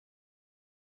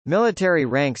Military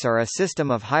ranks are a system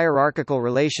of hierarchical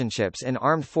relationships in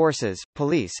armed forces,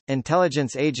 police,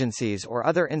 intelligence agencies or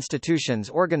other institutions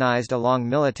organized along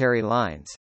military lines.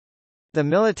 The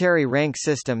military rank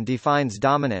system defines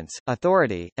dominance,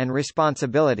 authority, and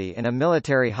responsibility in a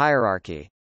military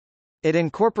hierarchy. It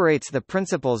incorporates the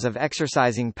principles of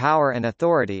exercising power and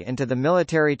authority into the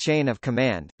military chain of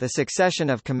command, the succession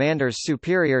of commanders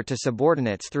superior to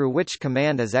subordinates through which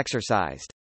command is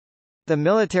exercised. The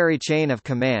military chain of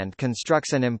command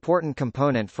constructs an important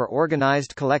component for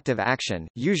organized collective action.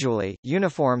 Usually,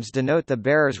 uniforms denote the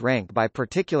bearer's rank by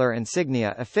particular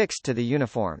insignia affixed to the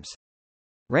uniforms.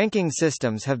 Ranking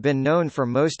systems have been known for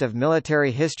most of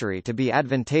military history to be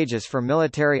advantageous for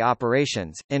military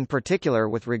operations, in particular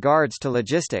with regards to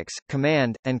logistics,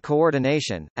 command, and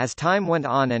coordination. As time went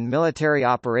on and military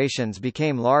operations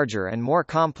became larger and more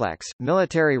complex,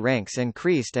 military ranks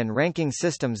increased and ranking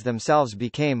systems themselves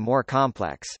became more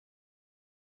complex.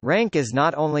 Rank is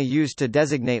not only used to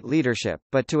designate leadership,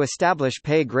 but to establish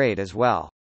pay grade as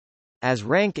well. As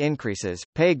rank increases,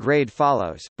 pay grade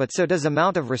follows, but so does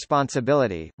amount of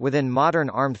responsibility. Within modern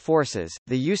armed forces,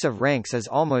 the use of ranks is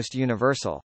almost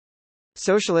universal.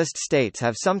 Socialist states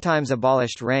have sometimes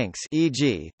abolished ranks,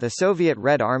 e.g., the Soviet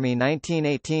Red Army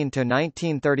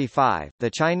 1918–1935,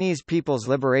 the Chinese People's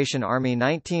Liberation Army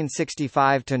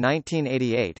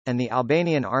 1965–1988, and the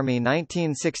Albanian Army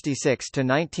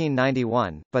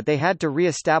 1966–1991, but they had to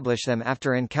re-establish them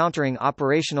after encountering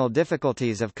operational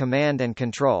difficulties of command and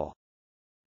control.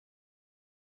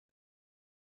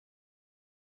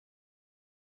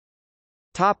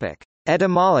 Topic: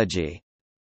 Etymology.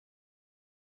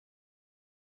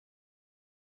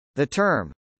 The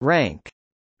term rank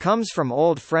comes from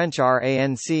Old French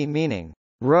ranc meaning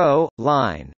row,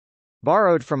 line,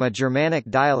 borrowed from a Germanic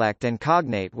dialect and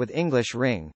cognate with English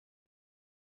ring.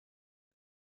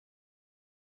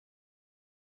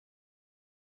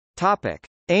 Topic: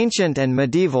 Ancient and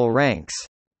medieval ranks.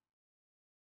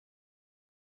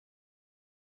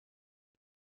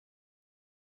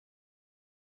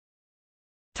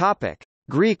 Topic: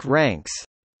 Greek ranks.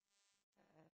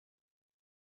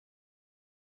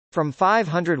 From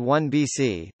 501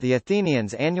 BC, the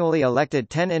Athenians annually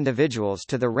elected 10 individuals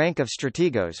to the rank of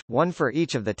strategos, one for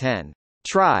each of the 10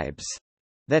 tribes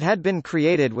that had been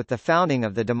created with the founding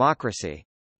of the democracy.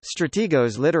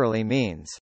 Strategos literally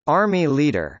means army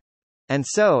leader, and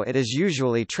so it is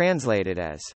usually translated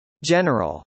as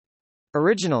general.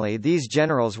 Originally these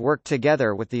generals worked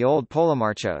together with the old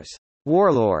polemarchos,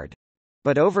 warlord.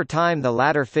 But over time the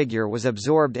latter figure was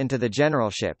absorbed into the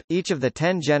generalship. Each of the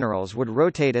 10 generals would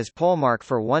rotate as polemarch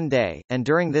for one day, and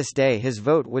during this day his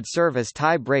vote would serve as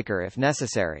tie-breaker if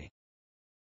necessary.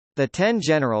 The 10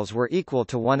 generals were equal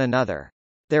to one another.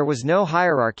 There was no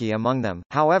hierarchy among them,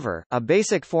 however, a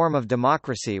basic form of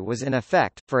democracy was in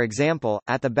effect. For example,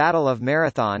 at the Battle of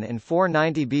Marathon in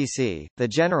 490 BC, the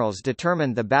generals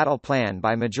determined the battle plan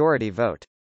by majority vote.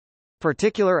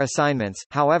 Particular assignments,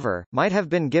 however, might have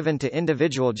been given to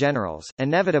individual generals.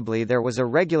 Inevitably there was a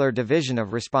regular division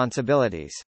of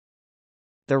responsibilities.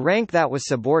 The rank that was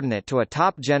subordinate to a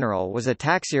top general was a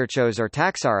taxiarchos or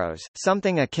taxaros,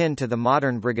 something akin to the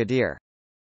modern brigadier.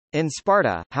 In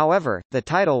Sparta, however, the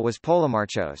title was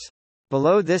polemarchos.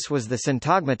 Below this was the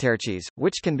syntagmaterches,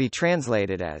 which can be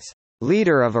translated as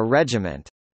leader of a regiment,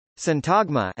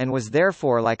 syntagma, and was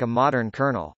therefore like a modern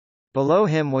colonel. Below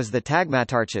him was the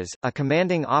tagmatarches, a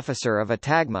commanding officer of a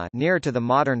tagma near to the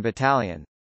modern battalion.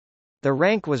 The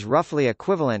rank was roughly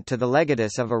equivalent to the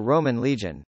legatus of a Roman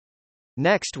legion.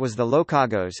 Next was the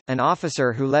lokagos, an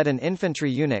officer who led an infantry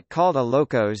unit called a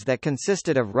lokos that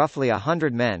consisted of roughly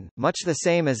 100 men, much the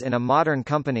same as in a modern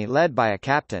company led by a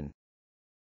captain.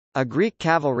 A Greek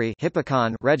cavalry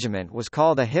regiment was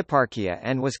called a hipparchia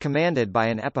and was commanded by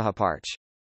an epihipparch.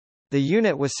 The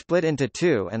unit was split into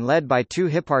two and led by two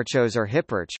hipparchos or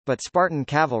hipparch, but Spartan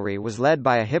cavalry was led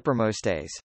by a hipparmostes.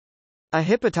 A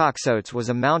hippotoxotes was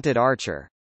a mounted archer.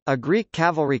 A Greek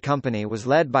cavalry company was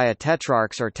led by a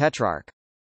tetrarchs or tetrarch.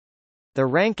 The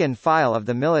rank and file of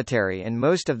the military in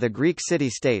most of the Greek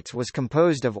city-states was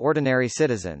composed of ordinary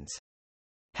citizens.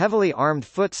 Heavily armed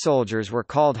foot soldiers were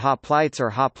called hoplites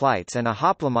or hoplites, and a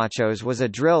hoplomachos was a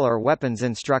drill or weapons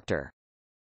instructor.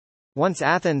 Once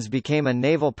Athens became a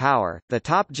naval power, the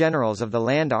top generals of the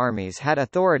land armies had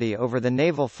authority over the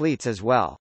naval fleets as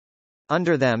well.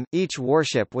 Under them, each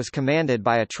warship was commanded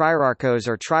by a triarchos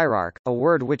or triarch, a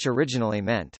word which originally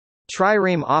meant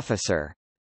trireme officer,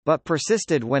 but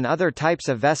persisted when other types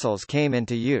of vessels came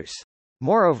into use.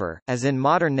 Moreover, as in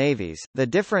modern navies, the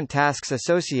different tasks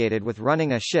associated with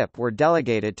running a ship were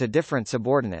delegated to different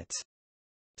subordinates.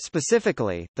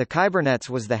 Specifically, the Kybernetes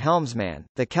was the helmsman,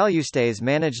 the Keleustaes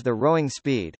managed the rowing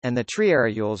speed, and the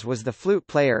Triariules was the flute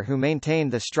player who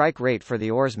maintained the strike rate for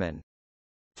the oarsmen.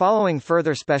 Following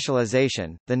further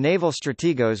specialization, the naval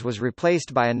strategos was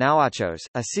replaced by a nauachos,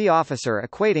 a sea officer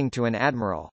equating to an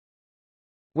admiral.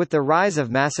 With the rise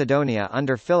of Macedonia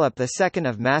under Philip II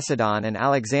of Macedon and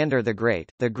Alexander the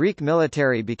Great, the Greek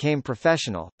military became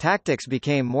professional, tactics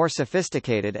became more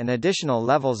sophisticated and additional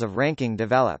levels of ranking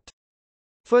developed.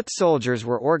 Foot soldiers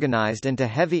were organized into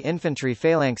heavy infantry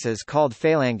phalanxes called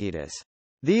phalangites.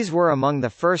 These were among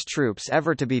the first troops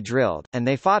ever to be drilled, and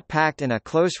they fought packed in a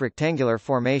close rectangular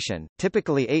formation,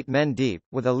 typically 8 men deep,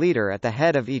 with a leader at the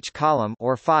head of each column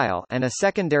or file and a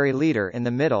secondary leader in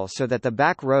the middle so that the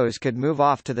back rows could move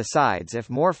off to the sides if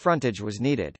more frontage was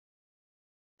needed.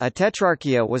 A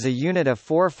tetrarchia was a unit of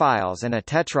 4 files and a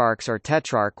tetrarchs or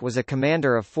tetrarch was a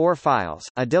commander of 4 files,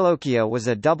 a dilochia was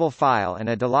a double file and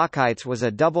a dilochites was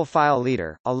a double file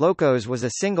leader, a lokos was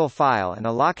a single file and a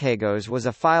lokhagos was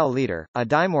a file leader, a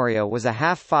dimoria was a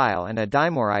half file and a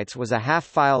dimorites was a half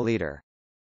file leader.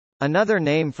 Another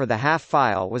name for the half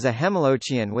file was a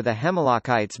hemalochian with a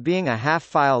hemalochites being a half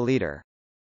file leader.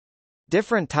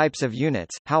 Different types of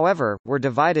units, however, were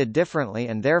divided differently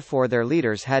and therefore their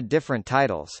leaders had different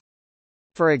titles.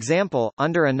 For example,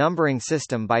 under a numbering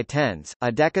system by tens,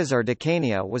 a decas or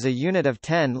decania was a unit of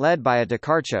 10 led by a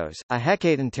decarchos, a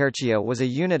hecatontertia was a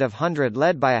unit of 100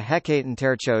 led by a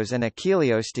hecatonterchos and a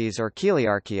cheliostes or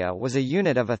cheliarchia was a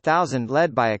unit of 1,000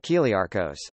 led by a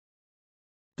cheliarchos.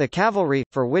 The cavalry,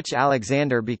 for which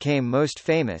Alexander became most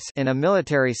famous in a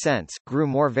military sense, grew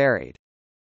more varied.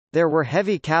 There were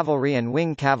heavy cavalry and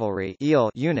wing cavalry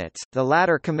units, the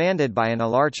latter commanded by an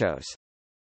elarchos.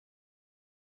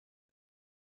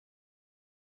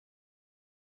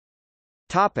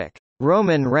 Topic: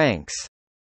 Roman ranks.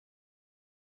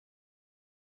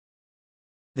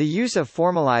 The use of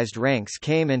formalized ranks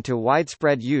came into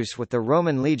widespread use with the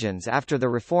Roman legions after the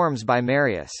reforms by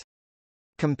Marius.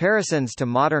 Comparisons to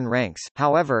modern ranks,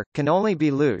 however, can only be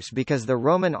loose because the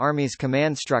Roman army's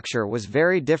command structure was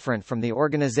very different from the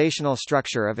organizational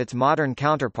structure of its modern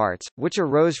counterparts, which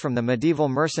arose from the medieval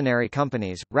mercenary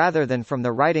companies, rather than from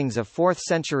the writings of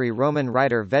 4th-century Roman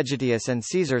writer Vegetius and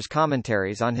Caesar's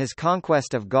commentaries on his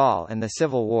conquest of Gaul and the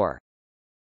Civil War.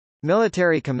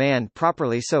 Military command,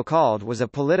 properly so called, was a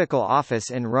political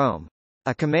office in Rome.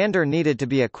 A commander needed to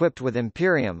be equipped with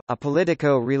imperium, a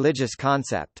politico-religious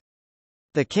concept.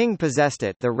 The king possessed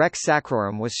it. The rex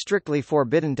sacrorum was strictly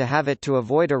forbidden to have it to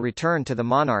avoid a return to the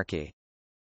monarchy.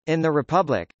 In the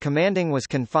Republic, commanding was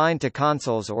confined to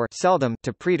consuls or seldom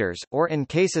to praetors, or in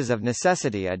cases of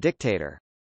necessity a dictator.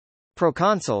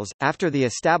 Proconsuls, after the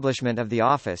establishment of the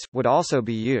office, would also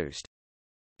be used.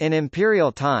 In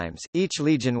imperial times, each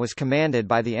legion was commanded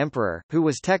by the emperor, who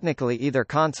was technically either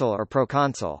consul or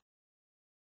proconsul.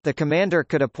 The commander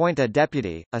could appoint a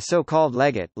deputy, a so-called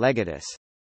legate, legatus.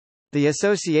 The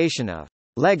association of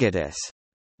legatus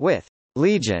with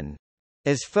legion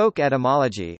is folk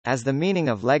etymology, as the meaning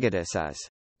of legatus is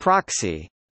proxy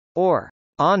or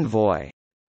envoy.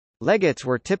 Legates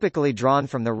were typically drawn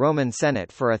from the Roman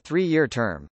Senate for a 3-year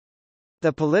term.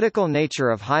 The political nature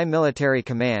of high military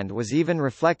command was even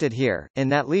reflected here, in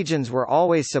that legions were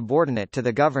always subordinate to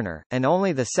the governor, and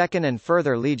only the second and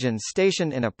further legions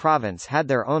stationed in a province had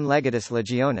their own legatus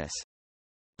legionis.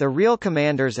 The real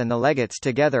commanders and the legates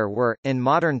together were, in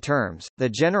modern terms, the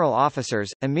general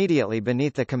officers. Immediately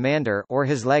beneath the commander or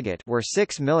his legate were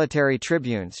 6 military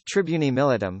tribunes, tribuni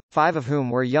militum, 5 of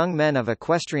whom were young men of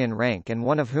equestrian rank and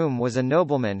one of whom was a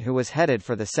nobleman who was headed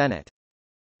for the Senate.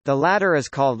 The latter is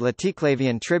called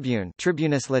Laticlavian tribune,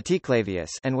 Tribunus Laticlavius,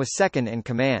 and was second in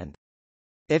command.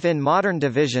 If in modern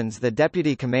divisions the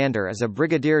deputy commander is a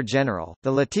brigadier general,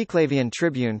 the Laticlavian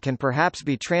tribune can perhaps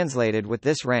be translated with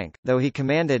this rank, though he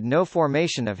commanded no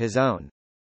formation of his own.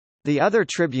 The other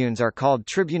tribunes are called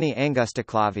tribuni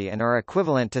angusticlavi and are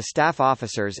equivalent to staff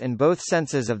officers in both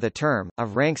senses of the term,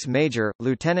 of ranks major,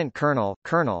 lieutenant colonel,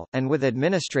 colonel, and with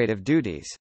administrative duties.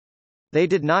 They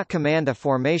did not command a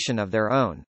formation of their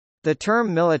own. The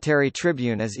term military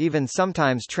tribune is even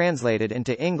sometimes translated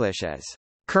into English as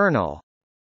colonel,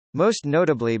 most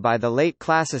notably by the late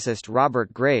classicist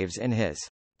Robert Graves in his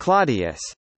Claudius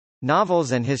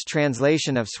novels and his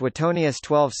translation of Suetonius'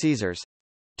 12 Caesars,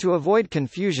 to avoid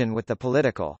confusion with the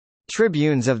political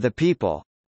tribunes of the people.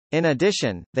 In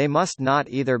addition, they must not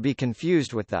either be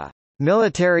confused with the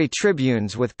military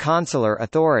tribunes with consular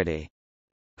authority,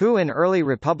 who in early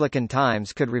republican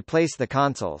times could replace the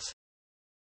consuls.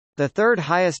 The third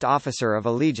highest officer of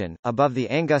a legion, above the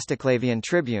Angusticlavian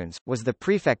tribunes, was the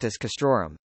praefectus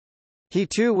castrorum. He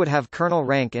too would have colonel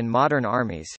rank in modern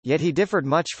armies, yet he differed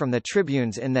much from the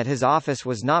tribunes in that his office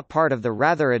was not part of the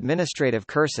rather administrative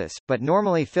cursus, but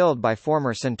normally filled by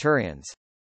former centurions.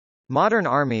 Modern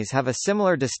armies have a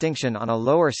similar distinction on a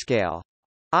lower scale,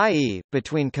 i.e.,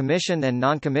 between commissioned and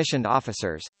non-commissioned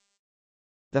officers.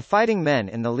 The fighting men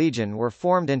in the legion were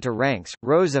formed into ranks,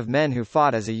 rows of men who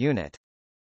fought as a unit.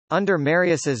 Under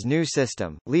Marius's new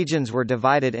system, legions were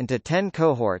divided into 10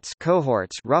 cohorts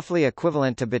roughly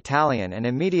equivalent to battalion and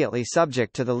immediately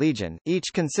subject to the legion,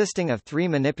 each consisting of 3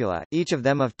 manipula, each of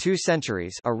them of 2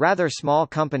 centuries, a rather small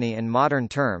company in modern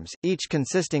terms, each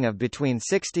consisting of between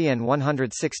 60 and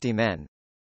 160 men.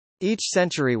 Each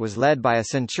century was led by a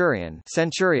centurion,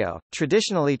 centurio,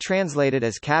 traditionally translated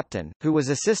as captain, who was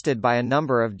assisted by a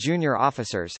number of junior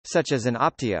officers, such as an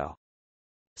optio.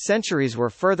 Centuries were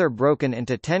further broken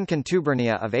into 10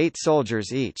 contubernia of 8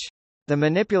 soldiers each. The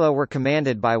manipula were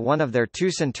commanded by one of their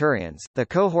 2 centurions, the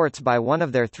cohorts by one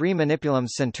of their 3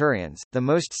 manipulums centurions. The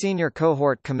most senior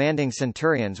cohort commanding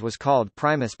centurions was called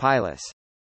primus pilus.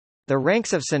 The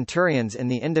ranks of centurions in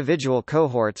the individual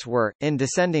cohorts were, in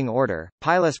descending order,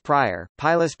 pilus prior,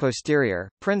 pilus posterior,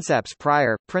 princeps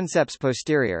prior, princeps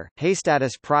posterior,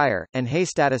 haestatus prior, and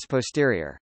haestatus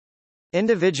posterior.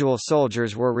 Individual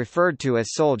soldiers were referred to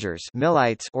as soldiers,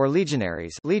 milites, or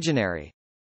legionaries, legionary.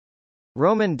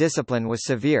 Roman discipline was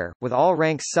severe, with all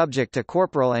ranks subject to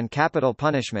corporal and capital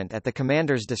punishment at the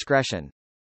commander's discretion.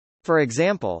 For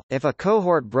example, if a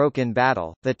cohort broke in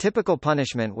battle, the typical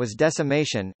punishment was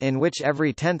decimation, in which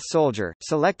every 10th soldier,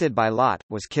 selected by lot,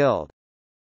 was killed.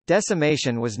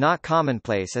 Decimation was not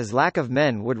commonplace as lack of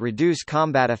men would reduce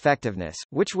combat effectiveness,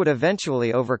 which would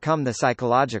eventually overcome the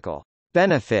psychological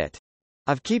benefit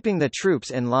of keeping the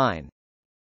troops in line.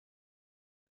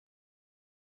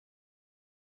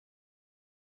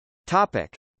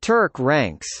 Topic: Turk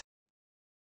ranks.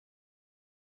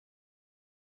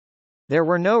 There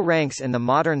were no ranks in the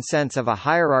modern sense of a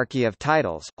hierarchy of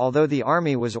titles, although the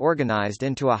army was organized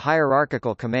into a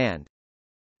hierarchical command.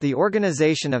 The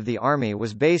organization of the army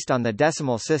was based on the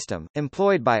decimal system,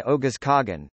 employed by Oghuz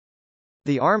Khagan.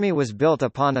 The army was built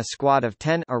upon a squad of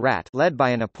 10 arat led by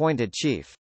an appointed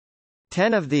chief.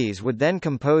 10 of these would then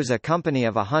compose a company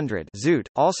of 100 zoot,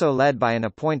 also led by an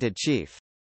appointed chief.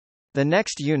 The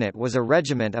next unit was a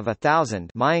regiment of 1,000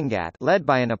 maingat led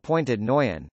by an appointed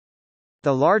noyan.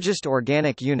 The largest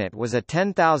organic unit was a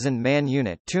 10,000-man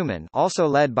unit tumen also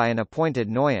led by an appointed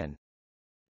noyan.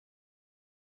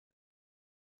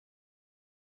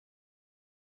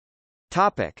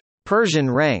 Topic: Persian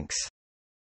ranks.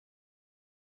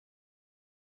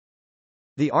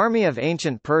 The army of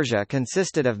ancient Persia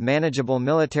consisted of manageable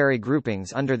military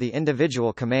groupings under the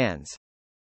individual commands.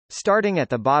 Starting at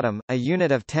the bottom, a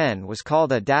unit of 10 was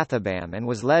called a dathabam and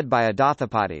was led by a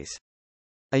dathapodes.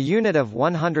 A unit of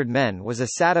 100 men was a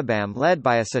satabam led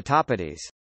by a satopodes.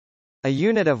 A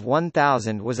unit of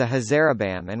 1,000 was a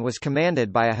hazarabam and was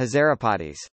commanded by a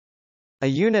hazarapodes. A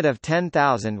unit of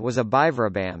 10,000 was a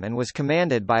bivarabam and was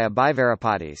commanded by a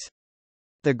bivarapodes.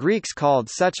 The Greeks called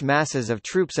such masses of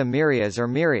troops a myrias or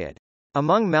myriad.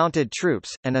 Among mounted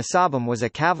troops, an asabam was a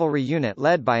cavalry unit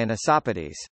led by an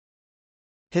asapodes.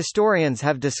 Historians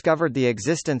have discovered the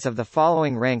existence of the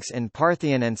following ranks in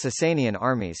Parthian and Sasanian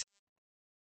armies.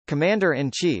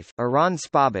 Commander-in-Chief, Iran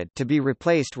Spabad, to be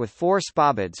replaced with 4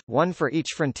 Spabads, one for each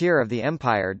frontier of the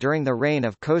empire during the reign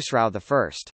of Khosrau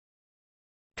I.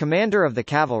 Commander of the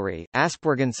Cavalry,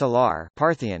 Aspurgan Salar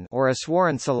Parthian or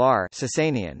Aswaran Salar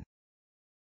Sasanian.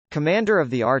 Commander of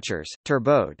the Archers,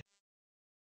 Turbode.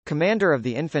 Commander of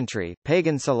the Infantry,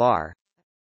 Pagan Salar.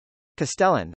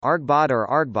 Castellan, Argbad or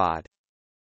Argbad.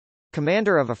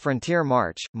 Commander of a frontier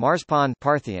march, Marspan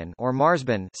Parthian or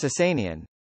Marsban Sasanian.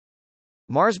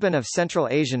 Marsban of Central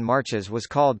Asian marches was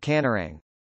called Kanarang.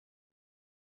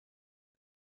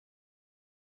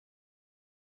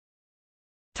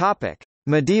 Topic: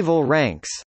 Medieval ranks.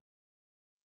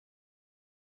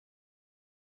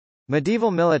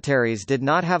 Medieval militaries did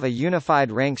not have a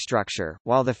unified rank structure.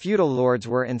 While the feudal lords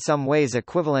were in some ways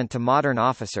equivalent to modern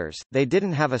officers, they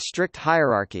didn't have a strict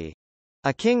hierarchy.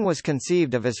 A king was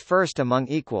conceived of as first among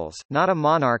equals, not a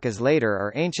monarch as later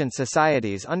or ancient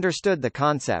societies understood the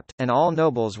concept, and all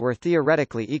nobles were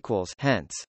theoretically equals,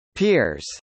 hence, peers.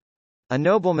 A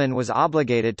nobleman was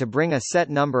obligated to bring a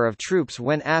set number of troops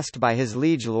when asked by his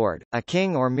liege lord, a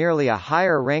king or merely a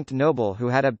higher-ranked noble who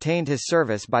had obtained his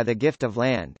service by the gift of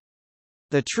land.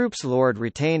 The troops' lord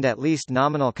retained at least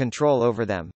nominal control over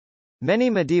them.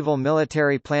 Many medieval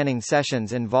military planning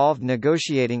sessions involved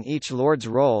negotiating each lord's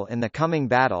role in the coming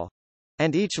battle,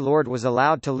 and each lord was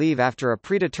allowed to leave after a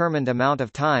predetermined amount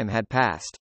of time had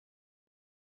passed.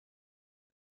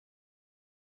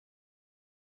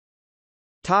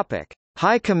 Topic: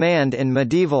 High command in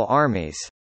medieval armies.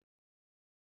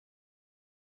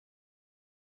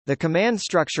 The command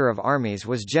structure of armies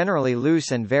was generally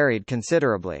loose and varied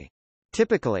considerably.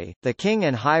 Typically, the king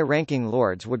and high-ranking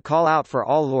lords would call out for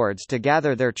all lords to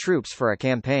gather their troops for a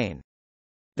campaign.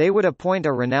 They would appoint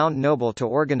a renowned noble to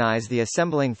organize the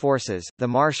assembling forces, the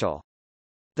marshal.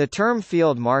 The term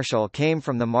field marshal came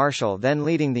from the marshal then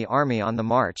leading the army on the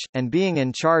march, and being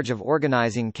in charge of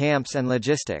organizing camps and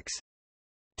logistics.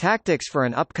 Tactics for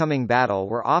an upcoming battle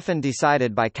were often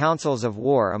decided by councils of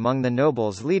war among the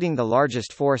nobles leading the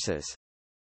largest forces.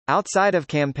 Outside of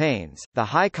campaigns, the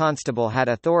High Constable had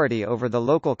authority over the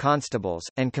local constables,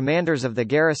 and commanders of the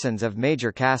garrisons of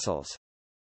major castles.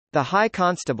 The High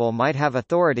Constable might have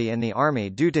authority in the army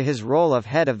due to his role of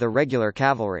head of the regular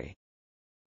cavalry.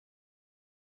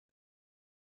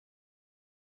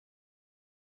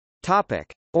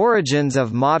 Topic: Origins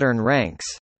of modern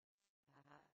ranks.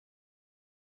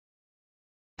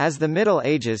 As the Middle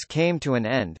Ages came to an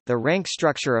end, the rank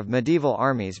structure of medieval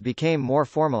armies became more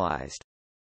formalized.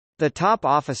 The top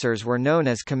officers were known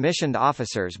as commissioned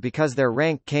officers because their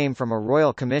rank came from a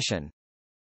royal commission.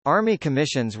 Army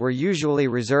commissions were usually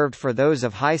reserved for those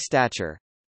of high stature,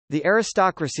 the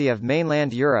aristocracy of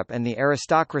mainland Europe and the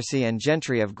aristocracy and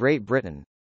gentry of Great Britain.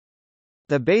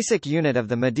 The basic unit of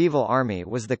the medieval army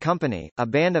was the company, a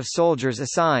band of soldiers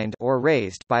assigned or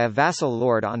raised by a vassal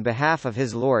lord on behalf of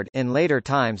his lord, in later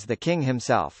times the king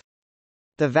himself.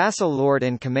 The vassal lord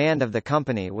in command of the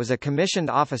company was a commissioned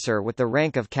officer with the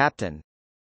rank of captain.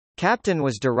 Captain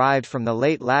was derived from the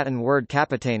late Latin word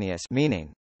capitanius,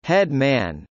 meaning head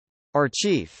man or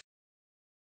chief.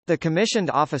 The commissioned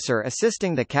officer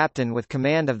assisting the captain with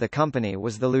command of the company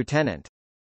was the lieutenant.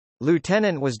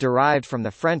 Lieutenant was derived from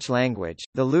the French language,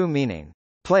 the lieu meaning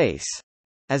place,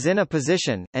 as in a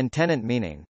position, and tenant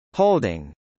meaning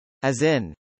holding, as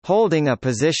in holding a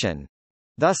position.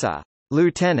 Thus a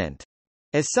lieutenant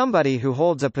is somebody who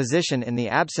holds a position in the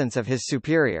absence of his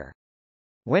superior.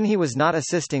 When he was not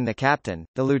assisting the captain,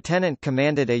 the lieutenant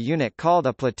commanded a unit called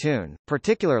a platoon,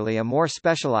 particularly a more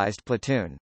specialized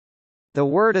platoon. The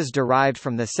word is derived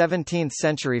from the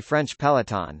 17th-century French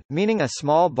peloton, meaning a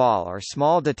small ball or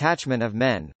small detachment of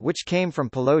men, which came from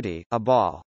pelote, a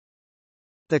ball.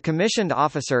 The commissioned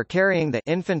officer carrying the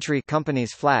infantry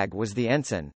company's flag was the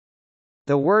ensign.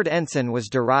 The word ensign was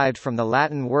derived from the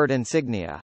Latin word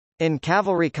insignia. In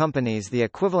cavalry companies the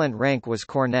equivalent rank was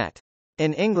cornet.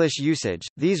 In English usage,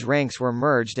 these ranks were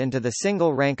merged into the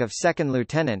single rank of second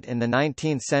lieutenant in the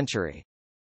 19th century.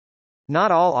 Not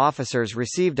all officers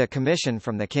received a commission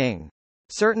from the king.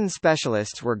 Certain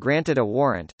specialists were granted a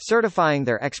warrant, certifying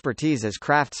their expertise as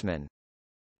craftsmen.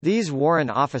 These warrant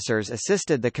officers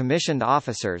assisted the commissioned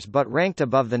officers but ranked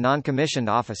above the non-commissioned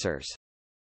officers.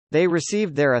 They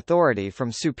received their authority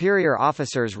from superior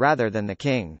officers rather than the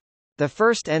king. The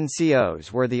first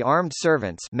NCOs were the armed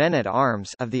servants,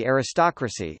 men-at-arms of the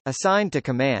aristocracy, assigned to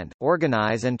command,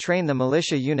 organize and train the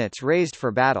militia units raised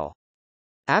for battle.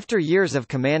 After years of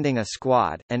commanding a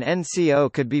squad, an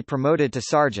NCO could be promoted to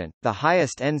sergeant, the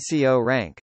highest NCO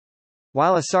rank.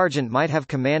 While a sergeant might have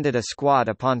commanded a squad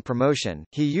upon promotion,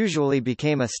 he usually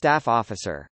became a staff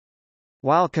officer.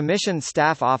 While commissioned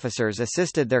staff officers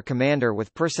assisted their commander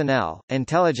with personnel,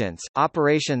 intelligence,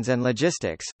 operations and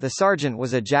logistics, the sergeant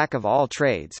was a jack of all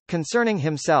trades, concerning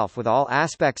himself with all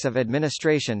aspects of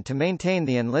administration to maintain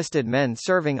the enlisted men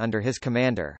serving under his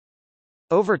commander.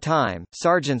 Over time,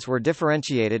 sergeants were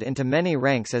differentiated into many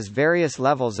ranks as various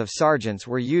levels of sergeants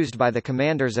were used by the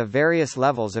commanders of various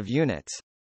levels of units.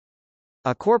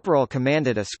 A corporal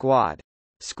commanded a squad.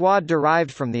 Squad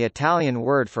derived from the Italian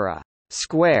word for a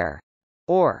square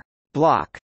or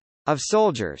block of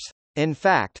soldiers. In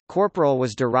fact, corporal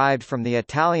was derived from the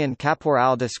Italian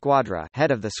caporal de squadra,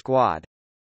 head of the squad.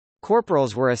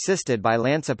 Corporals were assisted by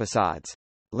lancipassades.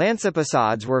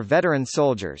 Lancipassades were veteran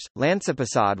soldiers.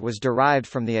 Lancipassade was derived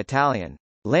from the Italian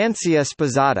lancia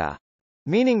spazzata,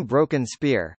 meaning broken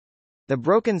spear. The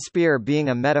broken spear being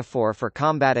a metaphor for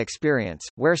combat experience,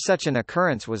 where such an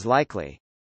occurrence was likely.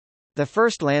 The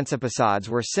first lancipassades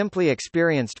were simply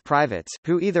experienced privates,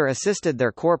 who either assisted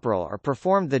their corporal or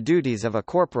performed the duties of a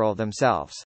corporal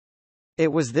themselves.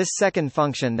 It was this second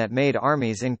function that made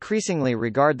armies increasingly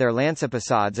regard their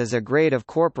lancipassades as a grade of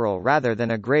corporal rather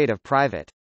than a grade of private.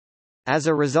 As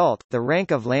a result, the rank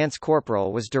of lance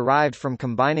corporal was derived from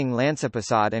combining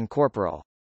lancipassade and corporal.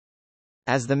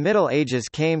 As the Middle Ages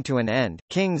came to an end,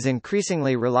 kings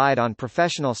increasingly relied on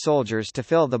professional soldiers to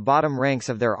fill the bottom ranks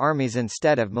of their armies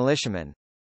instead of militiamen.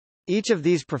 Each of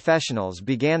these professionals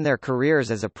began their careers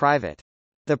as a private.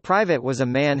 The private was a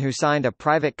man who signed a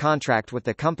private contract with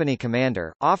the company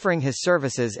commander, offering his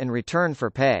services in return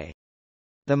for pay.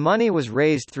 The money was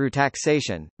raised through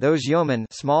taxation. Those yeomen,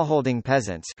 smallholding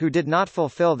peasants, who did not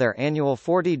fulfill their annual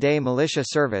 40-day militia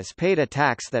service paid a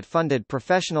tax that funded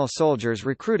professional soldiers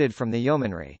recruited from the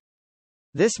yeomanry.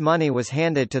 This money was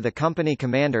handed to the company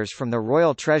commanders from the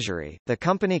royal treasury, the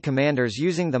company commanders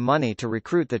using the money to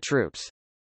recruit the troops.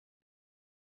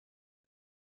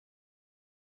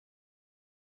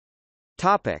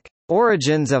 Topic: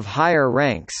 Origins of higher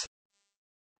ranks.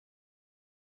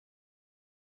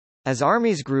 As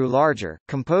armies grew larger,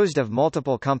 composed of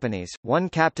multiple companies, one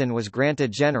captain was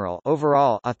granted general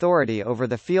overall authority over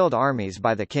the field armies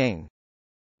by the king.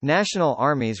 National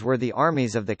armies were the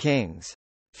armies of the kings.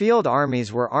 Field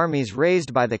armies were armies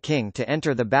raised by the king to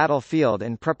enter the battlefield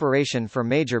in preparation for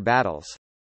major battles.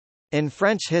 In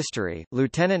French history,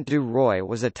 Lieutenant du Roi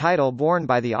was a title borne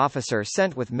by the officer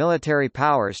sent with military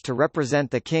powers to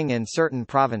represent the king in certain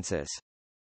provinces.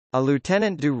 A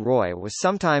lieutenant du roi was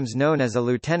sometimes known as a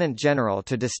lieutenant general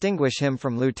to distinguish him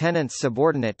from lieutenants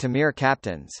subordinate to mere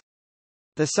captains.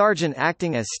 The sergeant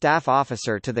acting as staff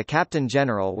officer to the captain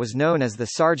general was known as the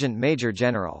sergeant major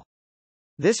general.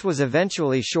 This was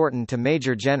eventually shortened to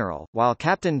major general, while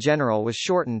captain general was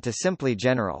shortened to simply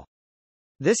general.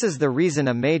 This is the reason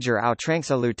a major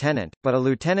outranks a lieutenant, but a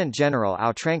lieutenant general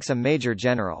outranks a major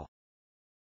general.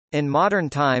 In modern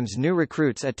times, new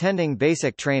recruits attending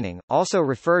basic training, also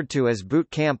referred to as boot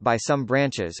camp by some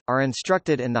branches, are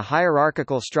instructed in the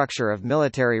hierarchical structure of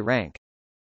military rank.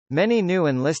 Many new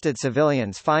enlisted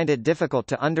civilians find it difficult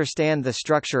to understand the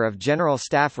structure of general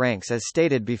staff ranks as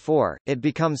stated before. It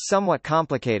becomes somewhat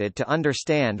complicated to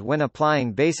understand when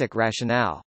applying basic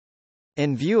rationale.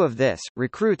 In view of this,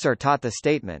 recruits are taught the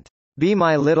statement, "Be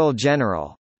my little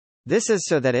general." This is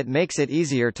so that it makes it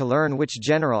easier to learn which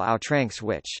general outranks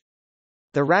which.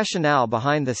 The rationale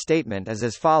behind the statement is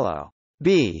as follow.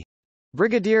 B.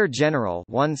 Brigadier General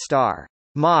 1 star.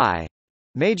 My.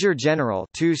 Major General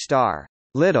 2 star.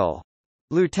 Little.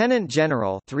 Lieutenant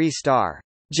General 3 star.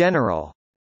 General.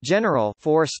 General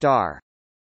 4 star.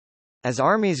 As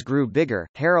armies grew bigger,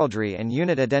 heraldry and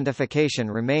unit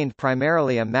identification remained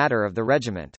primarily a matter of the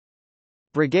regiment.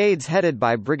 Brigades headed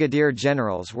by brigadier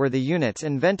generals were the units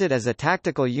invented as a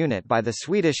tactical unit by the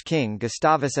Swedish king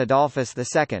Gustavus Adolphus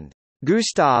II,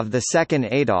 Gustav II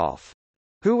Adolf,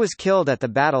 who was killed at the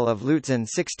Battle of Lutzen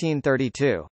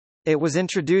 1632. It was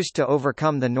introduced to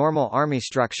overcome the normal army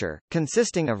structure,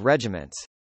 consisting of regiments.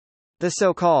 The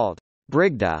so-called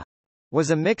brigda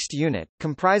was a mixed unit,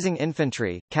 comprising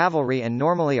infantry, cavalry and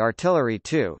normally artillery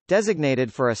too,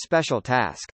 designated for a special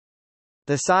task.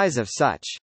 The size of such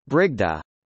brigda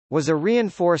was a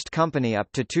reinforced company up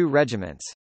to 2 regiments.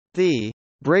 The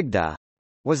brigda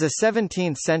was a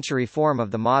 17th-century form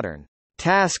of the modern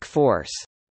task force.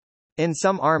 In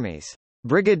some armies,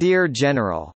 brigadier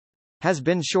general has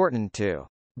been shortened to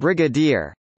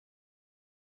brigadier.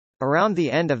 Around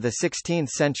the end of the 16th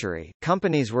century,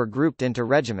 companies were grouped into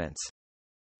regiments.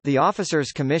 The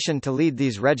officers commissioned to lead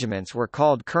these regiments were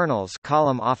called colonels,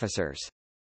 column officers.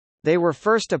 They were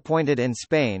first appointed in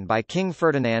Spain by King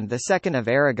Ferdinand II of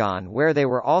Aragon, where they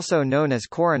were also known as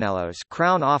coronelos,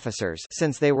 crown officers,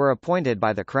 since they were appointed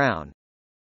by the crown.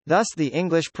 Thus the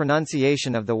English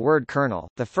pronunciation of the word colonel.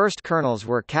 The first colonels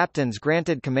were captains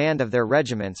granted command of their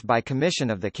regiments by commission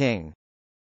of the king.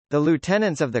 The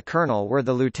lieutenants of the colonel were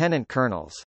the lieutenant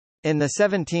colonels. In the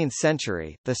 17th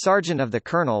century, the sergeant of the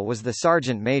colonel was the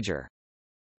sergeant major.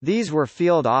 These were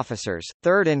field officers,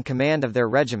 third in command of their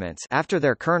regiments after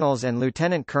their colonels and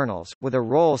lieutenant colonels, with a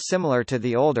role similar to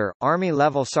the older,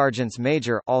 army-level sergeants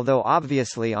major, although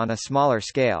obviously on a smaller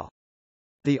scale.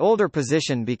 The older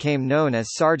position became known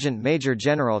as sergeant major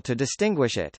general to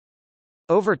distinguish it.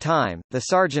 Over time, the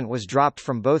sergeant was dropped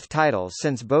from both titles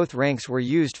since both ranks were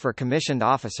used for commissioned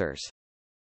officers.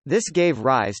 This gave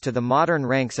rise to the modern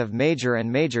ranks of major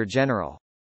and major general.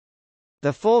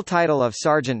 The full title of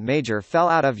sergeant major fell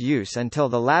out of use until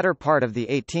the latter part of the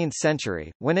 18th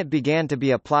century, when it began to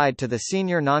be applied to the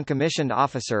senior non-commissioned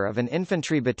officer of an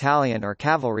infantry battalion or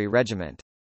cavalry regiment.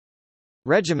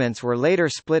 Regiments were later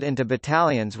split into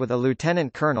battalions with a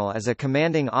lieutenant colonel as a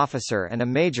commanding officer and a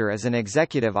major as an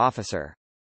executive officer.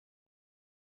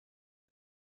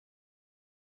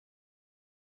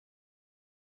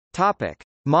 Topic: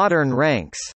 Modern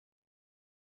ranks.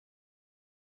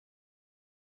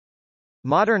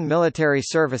 Modern military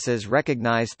services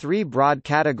recognize 3 broad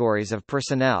categories of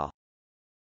personnel.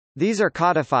 These are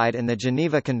codified in the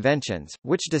Geneva Conventions,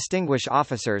 which distinguish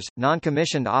officers,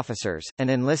 non-commissioned officers, and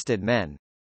enlisted men.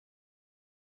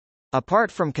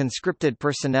 Apart from conscripted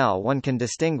personnel, one can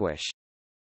distinguish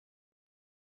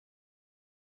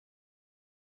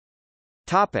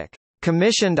Topic: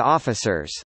 Commissioned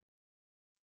officers.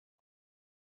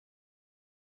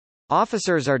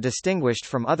 Officers are distinguished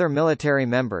from other military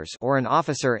members or an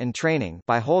officer in training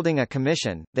by holding a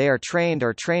commission. They are trained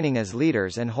or training as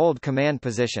leaders and hold command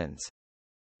positions.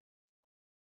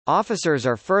 Officers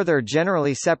are further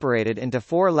generally separated into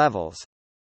 4 levels: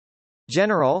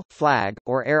 general, flag,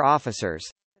 or air officers,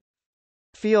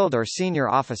 field or senior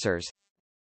officers,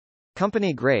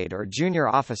 company grade or junior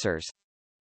officers,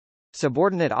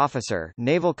 subordinate officer,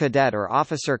 naval cadet or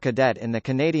officer cadet in the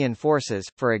Canadian Forces,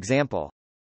 for example.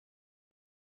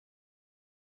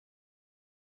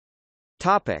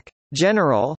 Topic: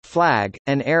 General, flag,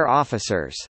 and air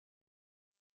officers.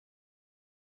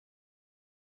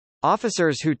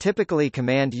 Officers who typically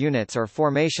command units or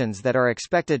formations that are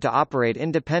expected to operate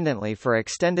independently for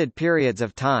extended periods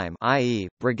of time, i.e.,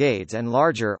 brigades and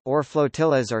larger, or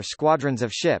flotillas or squadrons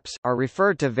of ships, are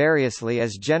referred to variously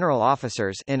as general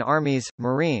officers in armies,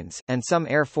 marines, and some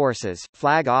air forces,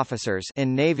 flag officers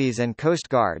in navies and coast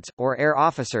guards, or air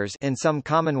officers in some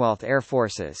Commonwealth air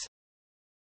forces.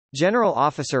 General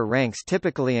officer ranks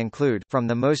typically include, from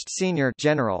the most senior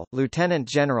general, lieutenant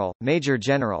general, major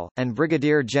general, and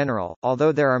brigadier general,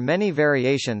 although there are many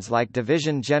variations like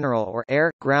division general or air,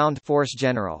 ground force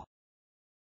general.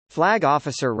 Flag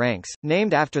officer ranks,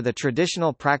 named after the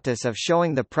traditional practice of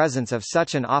showing the presence of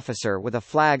such an officer with a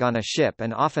flag on a ship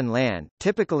and often land,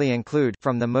 typically include,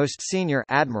 from the most senior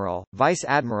admiral, vice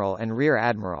admiral and rear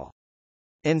admiral.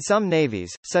 In some navies,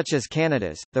 such as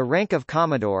Canada's, the rank of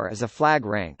Commodore is a flag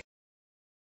rank.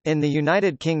 In the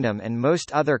United Kingdom and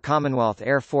most other Commonwealth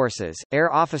air forces,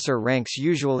 air officer ranks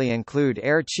usually include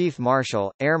Air Chief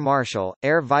Marshal, Air Marshal,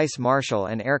 Air Vice Marshal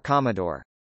and Air Commodore.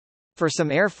 For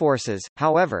some air forces,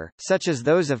 however, such as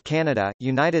those of Canada,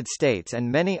 United States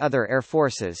and many other air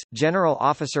forces, general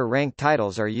officer rank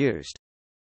titles are used.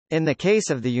 In the case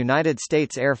of the United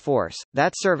States Air Force,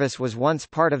 that service was once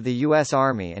part of the U.S.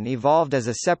 Army and evolved as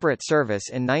a separate service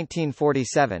in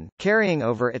 1947, carrying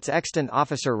over its extant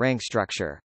officer rank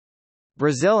structure.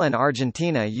 Brazil and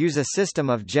Argentina use a system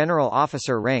of general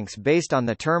officer ranks based on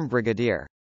the term brigadier.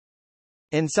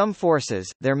 In some forces,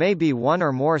 there may be one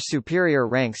or more superior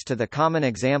ranks to the common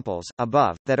examples,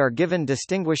 above, that are given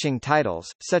distinguishing titles,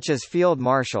 such as Field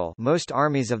Marshal most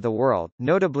armies of the world,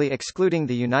 notably excluding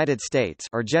the United States,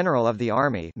 or General of the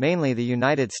Army mainly the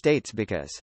United States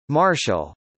because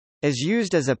Marshal is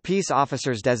used as a peace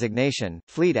officer's designation,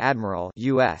 Fleet Admiral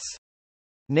U.S.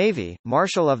 Navy,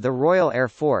 Marshal of the Royal Air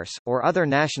Force, or other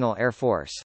national air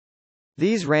force.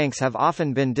 These ranks have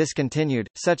often been discontinued,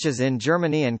 such as in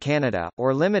Germany and Canada,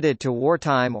 or limited to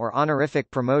wartime or honorific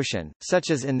promotion,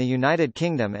 such as in the United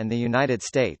Kingdom and the United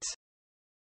States.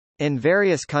 In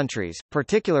various countries,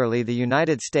 particularly the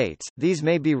United States, these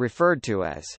may be referred to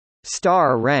as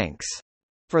star ranks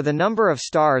for the number of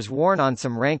stars worn on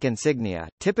some rank insignia,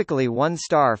 typically 1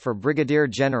 star for brigadier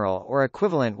general or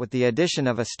equivalent with the addition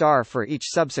of a star for each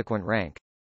subsequent rank.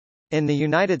 In the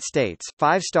United States,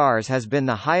 5 stars has been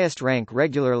the highest rank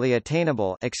regularly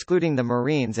attainable excluding the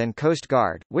Marines and Coast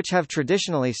Guard, which have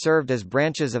traditionally served as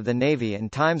branches of the Navy in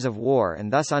times of war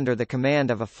and thus under the command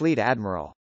of a fleet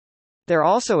admiral. There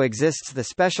also exists the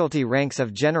specialty ranks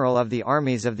of General of the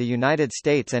Armies of the United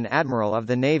States and Admiral of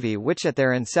the Navy, which at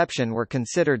their inception were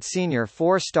considered senior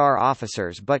 4-star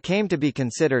officers but came to be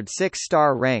considered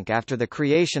 6-star rank after the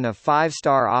creation of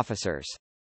 5-star officers.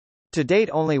 To date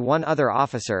only one other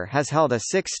officer has held a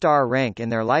 6-star rank in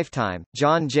their lifetime,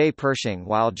 John J. Pershing,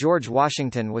 while George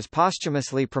Washington was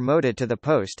posthumously promoted to the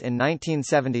post in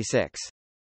 1976.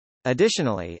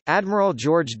 Additionally, Admiral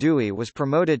George Dewey was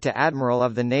promoted to Admiral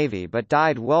of the Navy but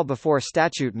died well before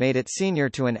statute made it senior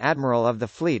to an Admiral of the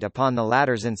Fleet upon the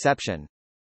latter's inception.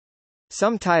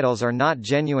 Some titles are not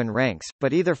genuine ranks,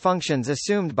 but either functions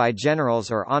assumed by generals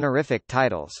or honorific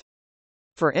titles.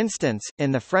 For instance,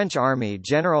 in the French Army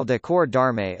Général de Corps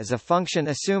d'Armée is a function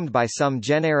assumed by some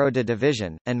Généraux de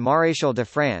Division, and Maréchal de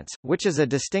France, which is a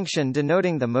distinction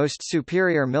denoting the most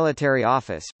superior military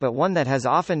office, but one that has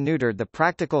often neutered the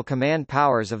practical command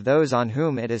powers of those on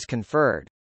whom it is conferred.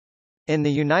 In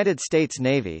the United States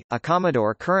Navy, a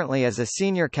Commodore currently is a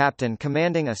senior captain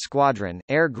commanding a squadron,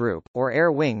 air group, or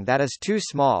air wing that is too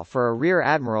small for a rear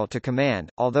admiral to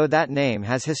command, although that name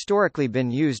has historically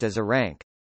been used as a rank.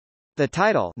 The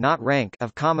title, not rank,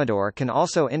 of Commodore can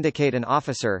also indicate an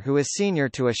officer who is senior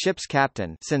to a ship's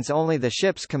captain, since only the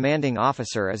ship's commanding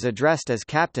officer is addressed as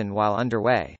captain while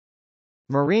underway.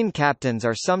 Marine captains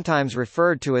are sometimes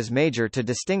referred to as major to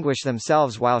distinguish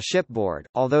themselves while shipboard,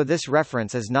 although this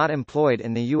reference is not employed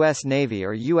in the U.S. Navy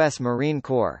or U.S. Marine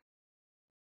Corps.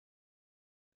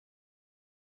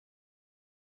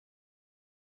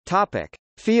 Topic: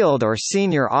 Field or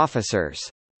senior officers.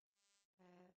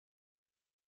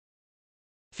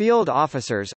 Field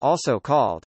officers, also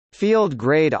called field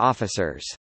grade officers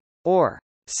or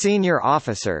senior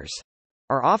officers,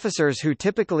 are officers who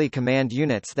typically command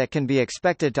units that can be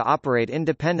expected to operate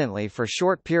independently for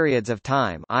short periods of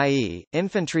time, i.e.,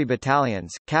 infantry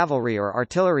battalions, cavalry or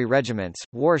artillery regiments,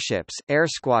 warships, air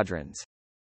squadrons.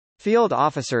 Field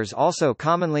officers also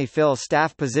commonly fill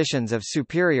staff positions of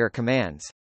superior commands.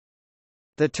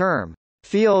 The term,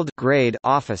 field grade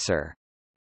officer,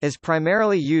 is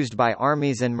primarily used by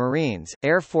armies and marines.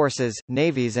 Air forces,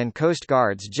 navies and coast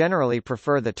guards generally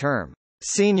prefer the term,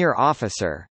 senior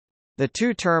officer. The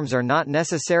two terms are not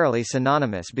necessarily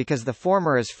synonymous because the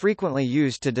former is frequently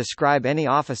used to describe any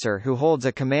officer who holds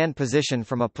a command position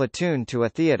from a platoon to a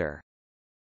theater.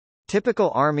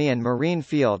 Typical Army and Marine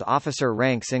field officer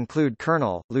ranks include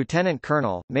colonel, lieutenant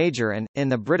colonel, major and, in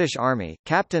the British Army,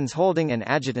 captains holding an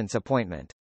adjutant's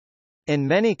appointment. In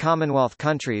many Commonwealth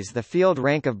countries the field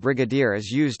rank of brigadier is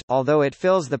used, although it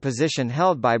fills the position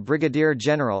held by brigadier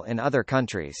general in other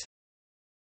countries.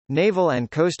 Naval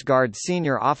and Coast Guard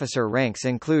senior officer ranks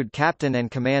include captain and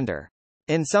commander.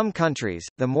 In some countries,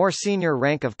 the more senior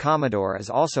rank of commodore is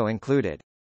also included.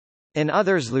 In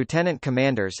others, lieutenant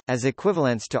commanders, as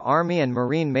equivalents to Army and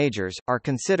Marine majors, are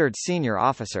considered senior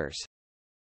officers.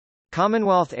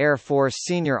 Commonwealth Air Force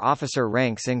senior officer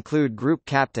ranks include group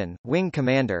captain, wing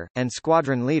commander, and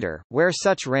squadron leader, where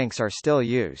such ranks are still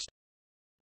used.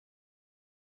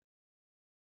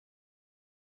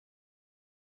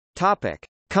 Topic: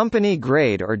 Company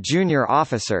grade or junior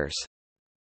officers.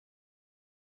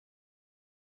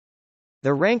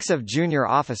 The ranks of junior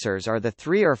officers are the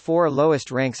 3 or 4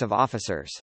 lowest ranks of officers.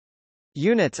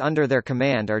 Units under their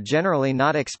command are generally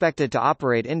not expected to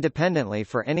operate independently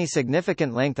for any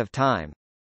significant length of time.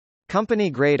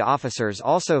 Company-grade officers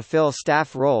also fill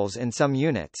staff roles in some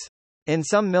units. In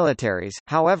some militaries,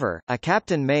 however, a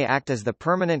captain may act as the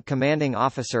permanent commanding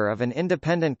officer of an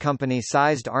independent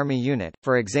company-sized army unit,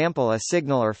 for example a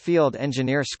signal or field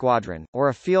engineer squadron, or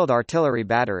a field artillery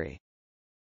battery.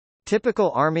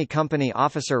 Typical Army company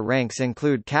officer ranks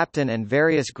include captain and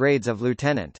various grades of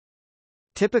lieutenant.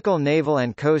 Typical Naval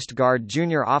and Coast Guard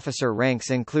junior officer ranks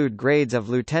include grades of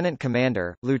lieutenant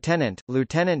commander, lieutenant,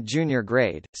 lieutenant junior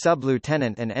grade,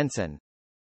 sub-lieutenant and ensign.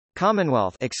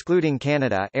 Commonwealth excluding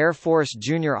Canada Air Force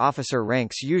junior officer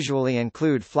ranks usually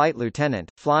include flight lieutenant,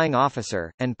 flying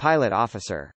officer, and pilot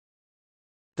officer.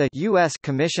 The U.S.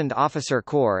 Commissioned Officer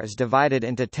Corps is divided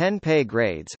into 10 pay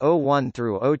grades 01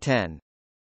 through 010.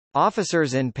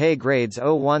 Officers in pay grades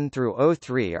 01 through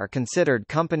 03 are considered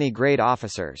company-grade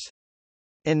officers.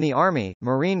 In the Army,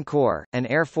 Marine Corps, and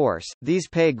Air Force, these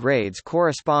pay grades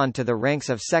correspond to the ranks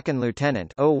of Second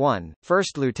Lieutenant 01,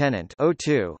 First Lieutenant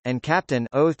 02, and Captain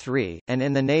 03, and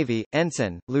in the Navy,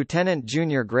 Ensign, Lieutenant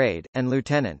Junior Grade, and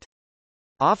Lieutenant.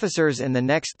 Officers in the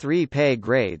next 3 pay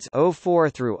grades 04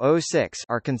 through 06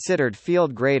 are considered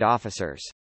field grade officers.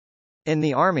 In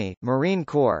the Army, Marine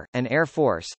Corps, and Air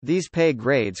Force, these pay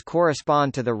grades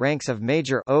correspond to the ranks of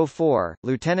Major 04,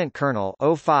 Lieutenant Colonel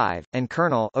 05, and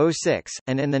Colonel 06,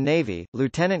 and in the Navy,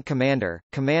 Lieutenant Commander,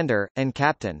 Commander, and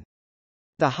Captain.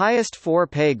 The highest 4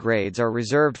 pay grades are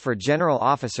reserved for general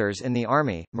officers in the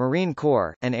Army, Marine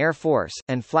Corps, and Air Force,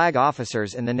 and flag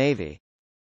officers in the Navy.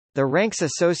 The ranks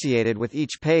associated with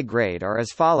each pay grade are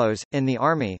as follows: in the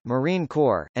Army, Marine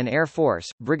Corps, and Air Force,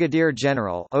 Brigadier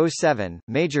General 07,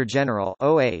 Major General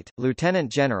 08,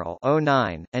 Lieutenant General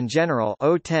 09, and General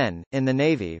 010. In the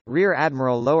Navy, Rear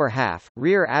Admiral lower half,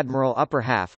 Rear Admiral upper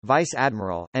half, Vice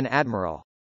Admiral, and Admiral.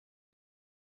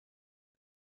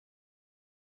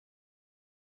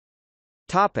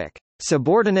 Topic: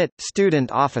 Subordinate,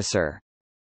 student officer.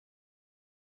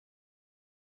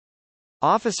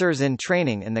 Officers in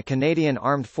training in the Canadian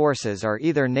Armed Forces are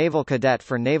either Naval Cadet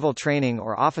for naval training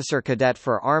or Officer Cadet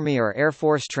for Army or Air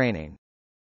Force training.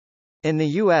 In the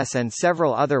U.S. and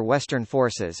several other Western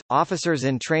forces, officers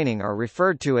in training are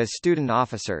referred to as student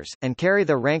officers, and carry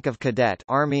the rank of cadet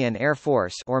Army and Air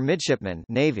Force or midshipman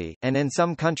Navy, and in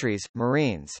some countries,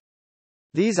 Marines.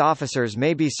 These officers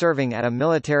may be serving at a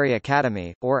military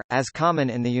academy, or, as common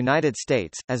in the United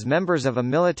States, as members of a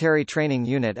military training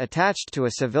unit attached to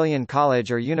a civilian college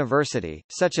or university,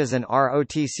 such as an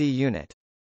ROTC unit.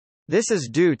 This is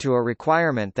due to a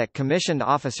requirement that commissioned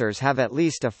officers have at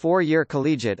least a 4-year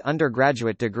collegiate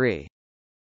undergraduate degree.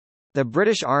 The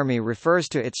British Army refers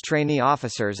to its trainee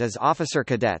officers as officer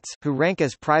cadets, who rank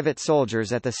as private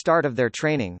soldiers at the start of their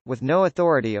training, with no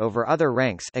authority over other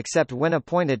ranks except when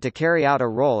appointed to carry out a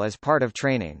role as part of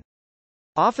training.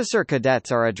 Officer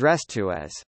cadets are addressed to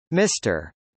as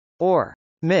Mr. or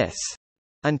Miss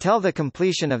Until the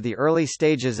completion of the early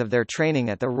stages of their training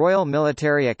at the Royal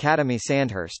Military Academy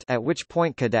Sandhurst, at which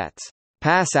point cadets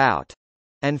pass out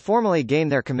and formally gain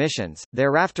their commissions,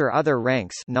 thereafter other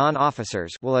ranks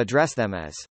non-officers will address them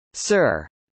as Sir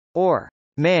or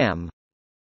Ma'am.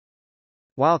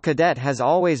 While cadet has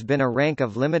always been a rank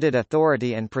of limited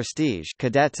authority and prestige,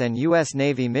 cadets and U.S.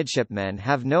 Navy midshipmen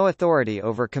have no authority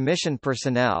over commissioned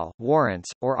personnel, warrants,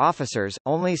 or officers.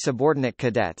 Only subordinate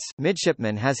cadets,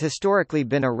 midshipmen has historically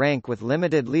been a rank with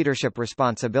limited leadership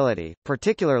responsibility,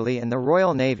 particularly in the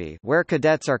Royal Navy, where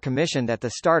cadets are commissioned at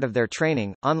the start of their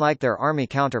training, unlike their Army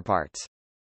counterparts.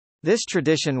 This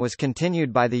tradition was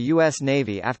continued by the U.S.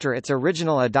 Navy after its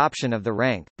original adoption of the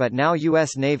rank, but now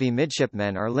U.S. Navy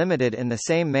midshipmen are limited in the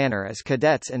same manner as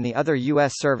cadets in the other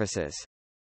U.S. services.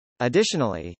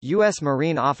 Additionally, U.S.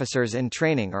 Marine officers in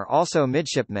training are also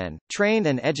midshipmen, trained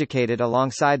and educated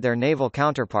alongside their naval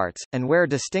counterparts, and wear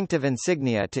distinctive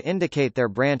insignia to indicate their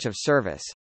branch of service.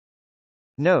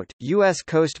 Note, U.S.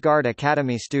 Coast Guard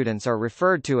Academy students are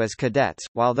referred to as cadets,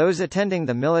 while those attending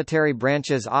the military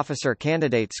branch's Officer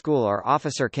Candidate School are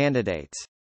officer candidates.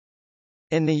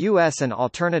 In the U.S., an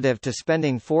alternative to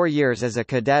spending 4 years as a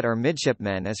cadet or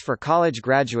midshipman is for college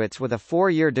graduates with a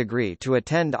 4-year degree to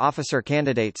attend Officer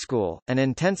Candidate School, an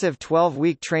intensive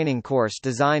 12-week training course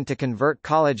designed to convert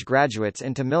college graduates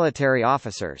into military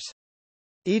officers.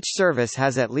 Each service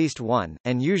has at least one,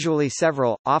 and usually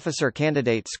several, officer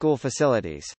candidate school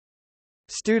facilities.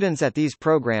 Students at these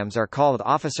programs are called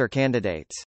officer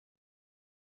candidates.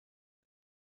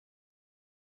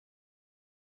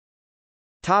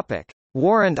 Topic: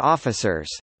 Warrant officers.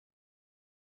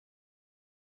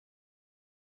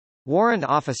 Warrant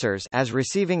officers, as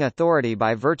receiving authority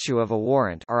by virtue of a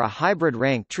warrant, are a hybrid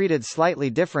rank treated slightly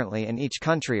differently in each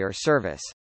country or service.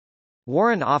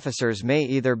 Warrant officers may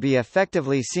either be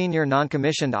effectively senior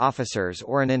noncommissioned officers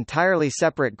or an entirely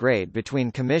separate grade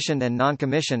between commissioned and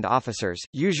noncommissioned officers,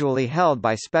 usually held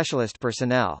by specialist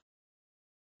personnel.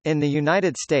 In the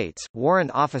United States, warrant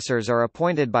officers are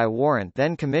appointed by warrant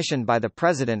then commissioned by the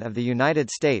President of the United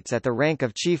States at the rank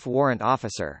of Chief Warrant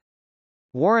Officer.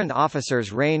 Warrant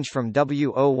officers range from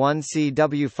W01 to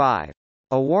W5.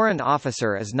 A warrant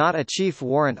officer is not a Chief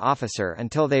Warrant Officer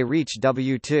until they reach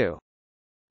W2.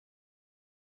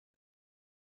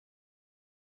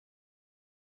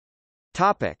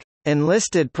 Topic: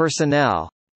 Enlisted personnel.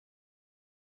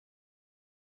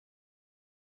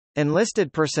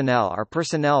 Enlisted personnel are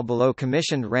personnel below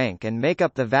commissioned rank and make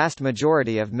up the vast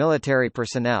majority of military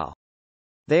personnel.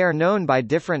 They are known by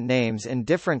different names in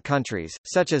different countries,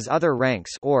 such as other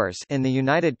ranks (ORs) in the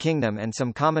United Kingdom and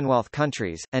some Commonwealth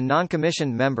countries, and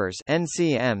non-commissioned members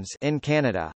 (NCMs) in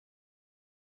Canada.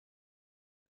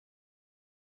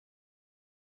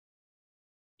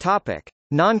 Topic: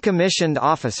 Non-commissioned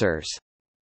officers.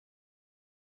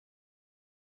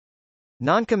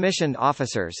 Non-commissioned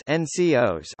officers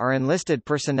 (NCOs) are enlisted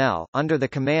personnel, under the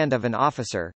command of an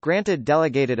officer, granted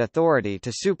delegated authority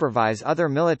to supervise other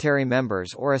military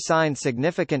members or assigned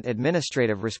significant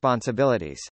administrative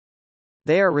responsibilities.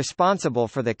 They are responsible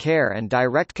for the care and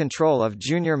direct control of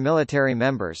junior military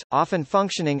members, often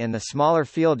functioning in the smaller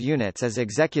field units as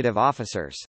executive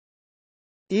officers.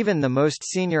 Even the most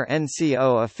senior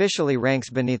NCO officially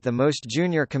ranks beneath the most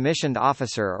junior commissioned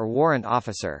officer or warrant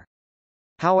officer.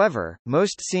 However,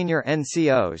 most senior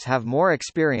NCOs have more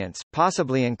experience,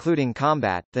 possibly including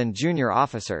combat, than junior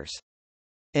officers.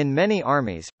 In many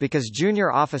armies, because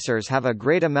junior officers have a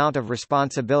great amount of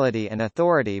responsibility and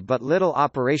authority but little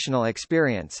operational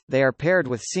experience, they are paired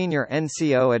with senior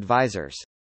NCO advisors.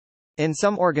 In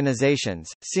some organizations,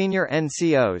 senior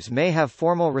NCOs may have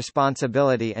formal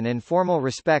responsibility and informal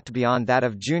respect beyond that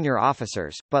of junior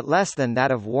officers, but less than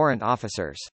that of warrant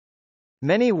officers.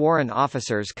 Many warrant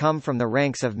officers come from the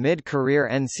ranks of mid-career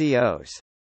NCOs.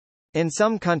 In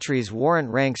some countries, warrant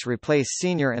ranks replace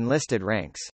senior enlisted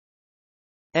ranks.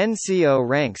 NCO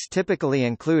ranks typically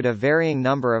include a varying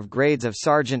number of grades of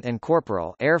sergeant and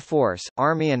corporal Air Force,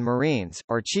 Army and Marines,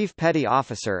 or chief petty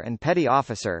officer and petty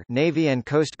officer Navy and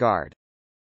Coast Guard.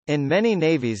 In many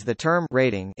navies the term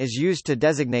rating is used to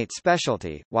designate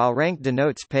specialty, while rank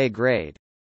denotes pay grade.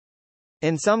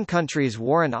 In some countries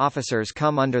warrant officers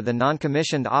come under the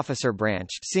non-commissioned officer branch,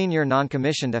 senior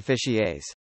non-commissioned officiers.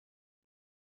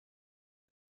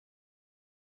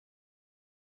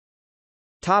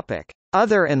 Topic: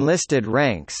 Other enlisted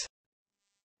ranks.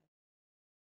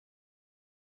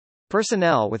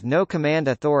 Personnel with no command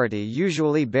authority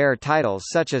usually bear titles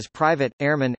such as private,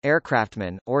 airman,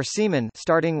 aircraftman, or seaman,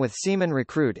 starting with seaman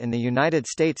recruit in the United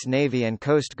States Navy and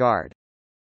Coast Guard.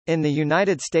 In the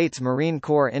United States Marine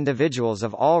Corps, individuals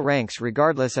of all ranks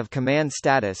regardless of command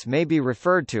status may be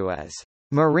referred to as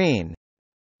Marine.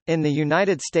 In the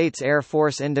United States Air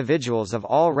Force, individuals of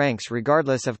all ranks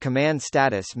regardless of command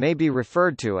status may be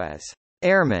referred to as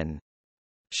airmen.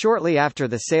 Shortly after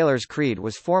the Sailor's Creed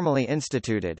was formally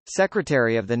instituted,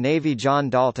 Secretary of the Navy John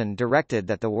Dalton directed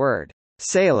that the word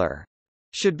sailor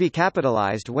should be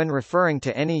capitalized when referring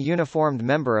to any uniformed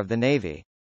member of the Navy.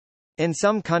 In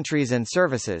some countries and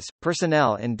services,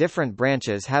 personnel in different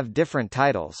branches have different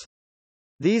titles.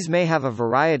 These may have a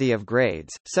variety of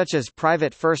grades, such as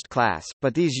private first class,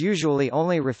 but these usually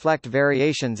only reflect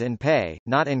variations in pay,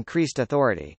 not increased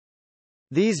authority.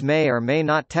 These may or may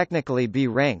not technically be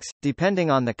ranks, depending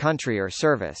on the country or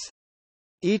service.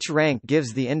 Each rank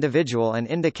gives the individual an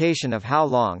indication of how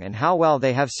long and how well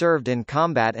they have served in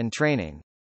combat and training.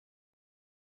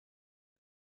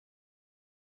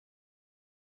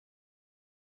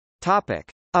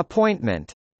 Topic: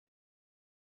 Appointment.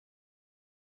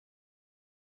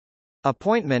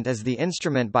 Appointment is the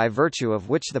instrument by virtue of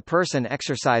which the person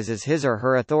exercises his or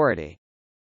her authority.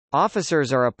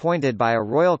 Officers are appointed by a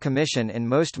royal commission in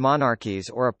most monarchies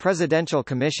or a presidential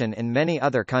commission in many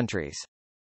other countries.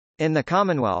 In the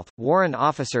Commonwealth, warrant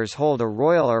officers hold a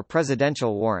royal or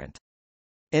presidential warrant.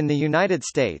 In the United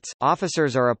States,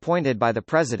 officers are appointed by the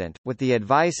President, with the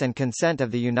advice and consent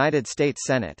of the United States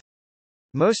Senate.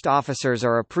 Most officers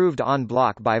are approved en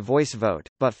bloc by voice vote,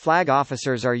 but flag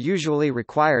officers are usually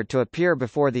required to appear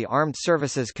before the Armed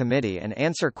Services Committee and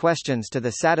answer questions to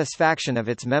the satisfaction of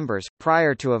its members,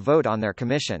 prior to a vote on their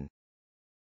commission.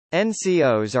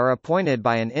 NCOs are appointed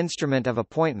by an instrument of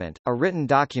appointment, a written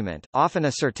document, often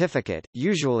a certificate,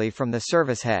 usually from the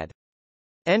service head.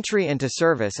 Entry into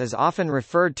service is often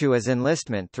referred to as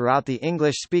enlistment throughout the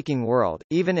English-speaking world,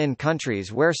 even in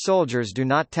countries where soldiers do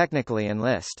not technically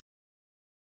enlist.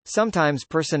 Sometimes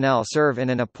personnel serve in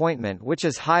an appointment which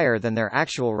is higher than their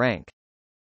actual rank.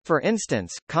 For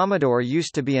instance, Commodore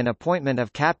used to be an appointment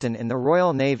of captain in the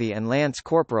Royal Navy and Lance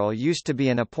Corporal used to be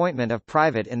an appointment of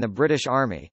private in the British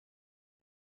Army.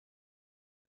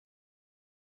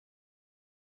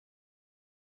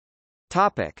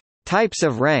 Topic: Types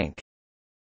of rank.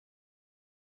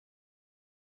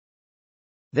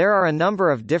 There are a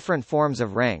number of different forms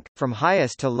of rank, from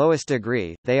highest to lowest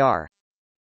degree. They are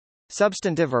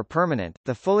substantive or permanent,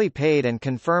 the fully paid and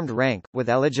confirmed rank, with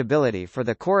eligibility for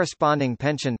the corresponding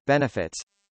pension, benefits.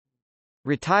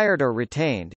 Retired or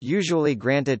retained, usually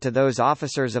granted to those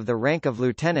officers of the rank of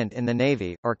lieutenant in the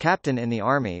Navy, or captain in the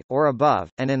Army, or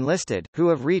above, and enlisted, who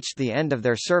have reached the end of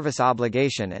their service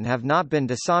obligation and have not been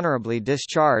dishonorably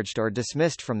discharged or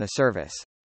dismissed from the service.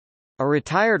 A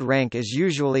retired rank is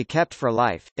usually kept for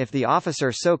life, if the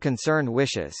officer so concerned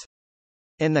wishes.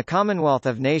 In the Commonwealth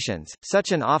of Nations,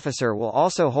 such an officer will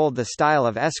also hold the style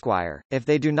of Esquire, if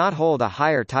they do not hold a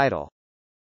higher title.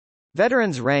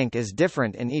 Veterans' rank is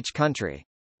different in each country.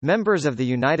 Members of the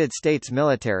United States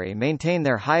military maintain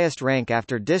their highest rank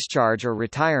after discharge or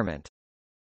retirement.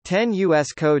 10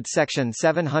 U.S. Code Section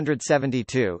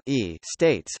 772 (e)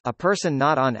 states, a person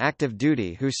not on active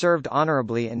duty who served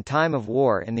honorably in time of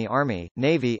war in the Army,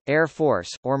 Navy, Air Force,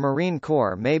 or Marine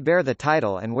Corps may bear the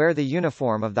title and wear the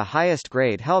uniform of the highest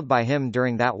grade held by him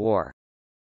during that war.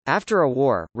 After a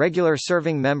war, regular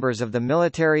serving members of the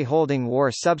military holding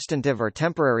war substantive or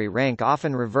temporary rank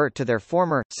often revert to their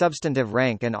former, substantive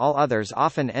rank and all others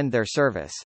often end their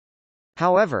service.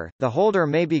 However, the holder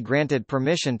may be granted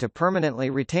permission to permanently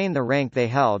retain the rank they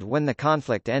held when the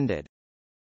conflict ended.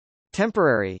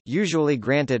 Temporary, usually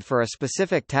granted for a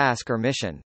specific task or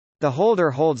mission. The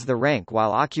holder holds the rank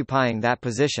while occupying that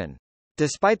position.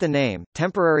 Despite the name,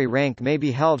 temporary rank may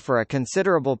be held for a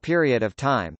considerable period of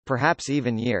time, perhaps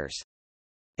even years.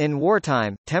 In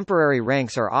wartime, temporary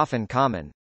ranks are often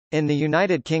common. In the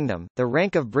United Kingdom, the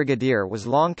rank of brigadier was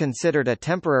long considered a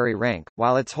temporary rank,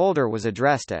 while its holder was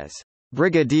addressed as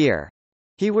brigadier.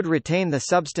 He would retain the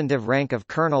substantive rank of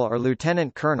colonel or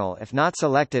lieutenant colonel if not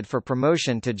selected for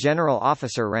promotion to general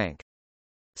officer rank.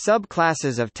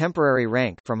 Sub-classes of temporary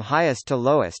rank from highest to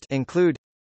lowest include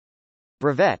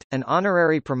brevet, an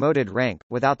honorary promoted rank,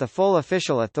 without the full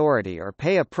official authority or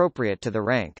pay appropriate to the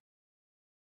rank.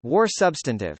 War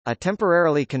substantive, a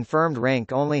temporarily confirmed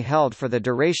rank only held for the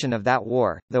duration of that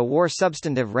war, though war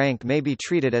substantive rank may be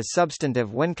treated as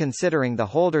substantive when considering the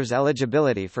holder's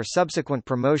eligibility for subsequent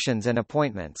promotions and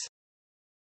appointments.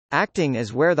 Acting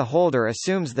is where the holder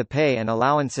assumes the pay and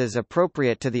allowances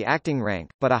appropriate to the acting rank,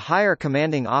 but a higher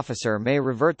commanding officer may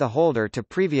revert the holder to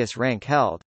previous rank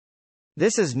held.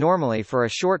 This is normally for a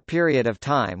short period of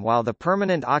time while the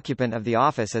permanent occupant of the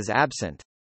office is absent.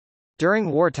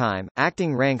 During wartime,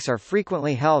 acting ranks are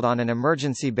frequently held on an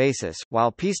emergency basis,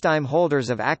 while peacetime holders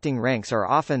of acting ranks are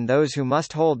often those who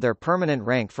must hold their permanent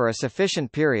rank for a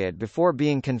sufficient period before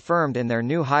being confirmed in their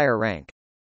new higher rank.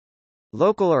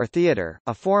 Local or theater,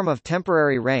 a form of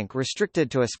temporary rank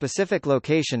restricted to a specific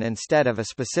location instead of a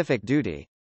specific duty.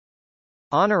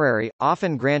 Honorary,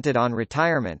 often granted on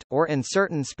retirement, or in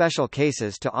certain special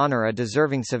cases to honor a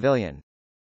deserving civilian.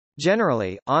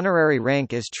 Generally, honorary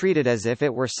rank is treated as if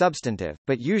it were substantive,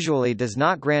 but usually does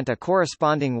not grant a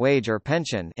corresponding wage or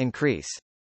pension increase.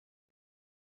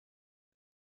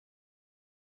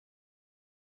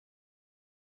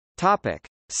 Topic: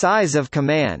 Size of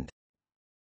command.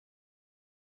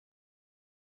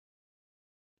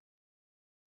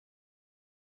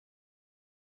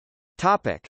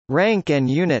 Topic: Rank and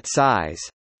unit size.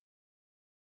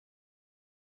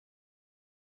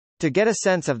 To get a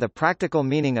sense of the practical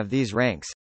meaning of these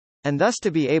ranks, and thus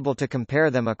to be able to compare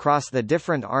them across the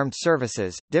different armed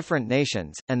services, different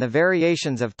nations, and the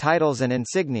variations of titles and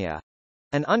insignia,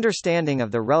 an understanding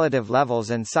of the relative levels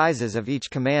and sizes of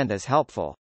each command is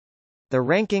helpful. The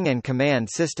ranking and command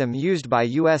system used by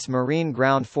U.S. Marine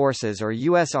Ground Forces or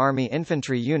U.S. Army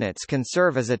infantry units can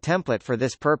serve as a template for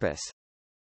this purpose.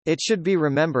 It should be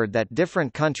remembered that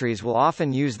different countries will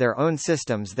often use their own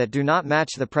systems that do not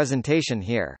match the presentation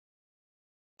here.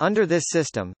 Under this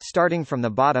system, starting from the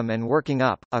bottom and working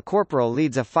up, a corporal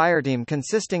leads a fireteam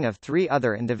consisting of 3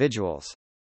 other individuals.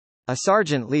 A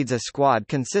sergeant leads a squad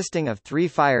consisting of 3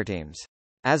 fireteams.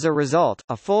 As a result,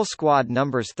 a full squad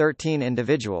numbers 13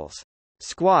 individuals.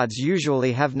 Squads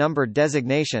usually have numbered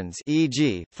designations,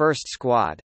 e.g., first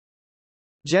squad.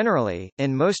 Generally,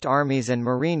 in most armies and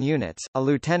marine units, a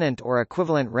lieutenant or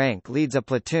equivalent rank leads a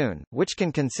platoon, which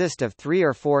can consist of 3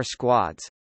 or 4 squads.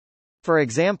 For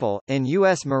example, in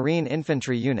U.S. Marine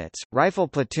infantry units, rifle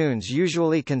platoons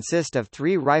usually consist of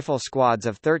 3 rifle squads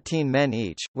of 13 men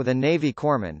each, with a Navy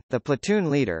corpsman, the platoon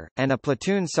leader, and a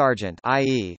platoon sergeant,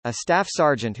 i.e., a staff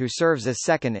sergeant who serves as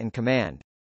second in command.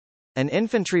 An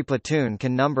infantry platoon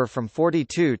can number from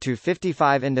 42 to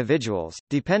 55 individuals,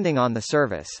 depending on the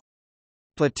service.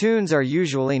 Platoons are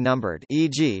usually numbered,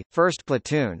 e.g., first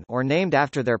platoon, or named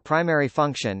after their primary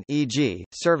function, e.g.,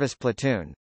 service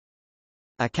platoon.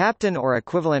 A captain or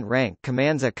equivalent rank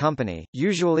commands a company,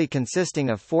 usually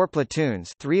consisting of 4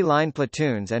 platoons, 3 line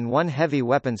platoons and 1 heavy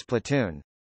weapons platoon.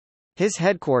 His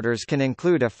headquarters can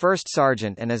include a first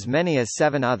sergeant and as many as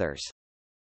 7 others.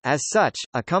 As such,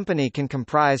 a company can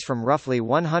comprise from roughly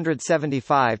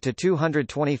 175 to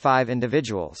 225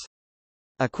 individuals.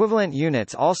 Equivalent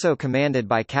units also commanded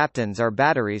by captains are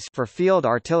batteries for field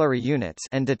artillery units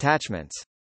and detachments.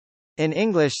 In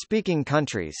English-speaking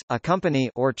countries, a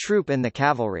company or troop in the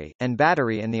cavalry, and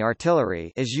battery in the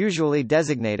artillery is usually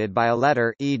designated by a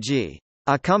letter, e.g.,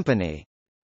 a company.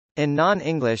 In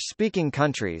non-English-speaking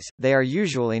countries, they are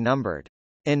usually numbered.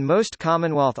 In most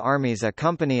Commonwealth armies a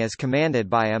company is commanded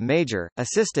by a major,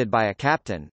 assisted by a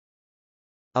captain.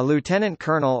 A lieutenant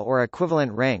colonel or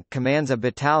equivalent rank commands a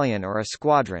battalion or a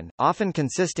squadron, often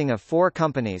consisting of 4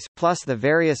 companies, plus the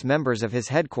various members of his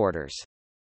headquarters.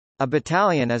 A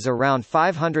battalion is around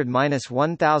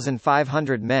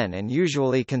 500–1,500 men and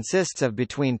usually consists of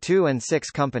between 2 and 6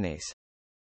 companies.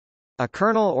 A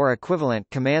colonel or equivalent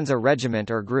commands a regiment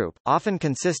or group, often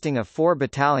consisting of 4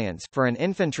 battalions for an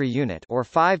infantry unit or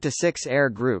 5 to 6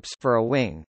 air groups for a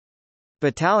wing.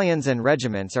 Battalions and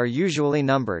regiments are usually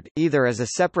numbered, either as a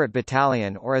separate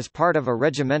battalion or as part of a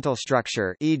regimental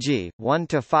structure, e.g., 1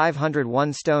 to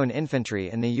 501 Stone Infantry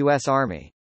in the U.S.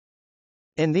 Army.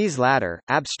 In these latter,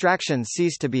 abstractions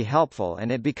cease to be helpful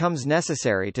and it becomes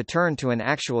necessary to turn to an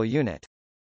actual unit.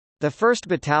 The 1st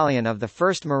Battalion of the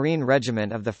 1st Marine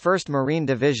Regiment of the 1st Marine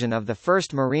Division of the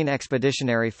 1st Marine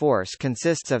Expeditionary Force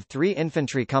consists of 3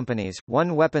 infantry companies,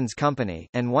 1 weapons company,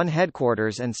 and 1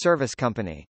 headquarters and service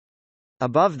company.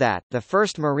 Above that, the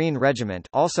 1st Marine Regiment,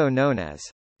 also known as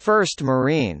 1st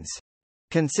Marines,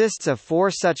 consists of 4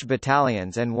 such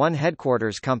battalions and 1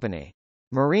 headquarters company.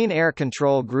 Marine Air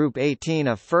Control Group 18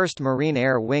 of 1st Marine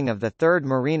Air Wing of the 3rd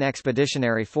Marine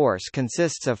Expeditionary Force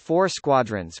consists of 4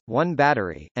 squadrons, 1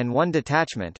 battery, and 1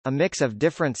 detachment, a mix of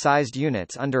different-sized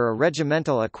units under a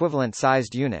regimental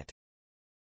equivalent-sized unit.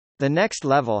 The next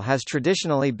level has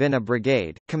traditionally been a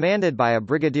brigade, commanded by a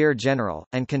brigadier general,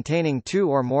 and containing 2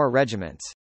 or more regiments.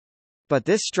 But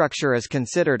this structure is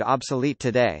considered obsolete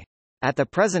today. At the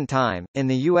present time, in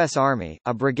the U.S. Army,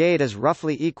 a brigade is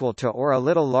roughly equal to or a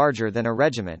little larger than a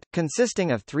regiment,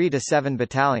 consisting of 3 to 7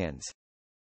 battalions.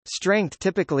 Strength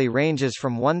typically ranges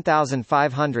from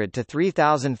 1,500 to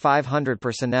 3,500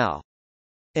 personnel.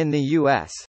 In the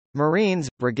U.S. Marines,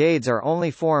 brigades are only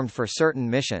formed for certain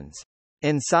missions.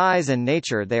 In size and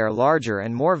nature they are larger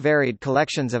and more varied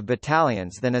collections of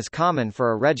battalions than is common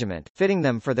for a regiment, fitting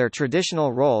them for their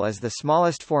traditional role as the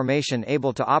smallest formation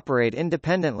able to operate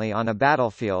independently on a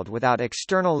battlefield without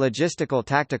external logistical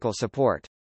tactical support.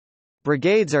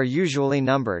 Brigades are usually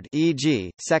numbered,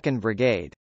 e.g., 2nd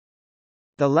Brigade.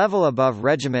 The level above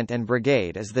regiment and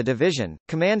brigade is the division,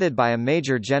 commanded by a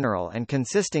major general and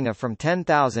consisting of from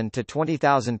 10,000 to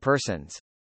 20,000 persons.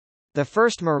 The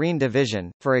 1st Marine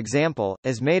Division, for example,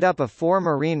 is made up of 4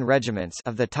 Marine regiments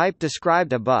of the type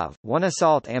described above, 1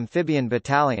 Assault Amphibian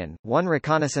Battalion, 1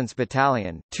 Reconnaissance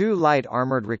Battalion, 2 Light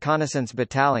Armored Reconnaissance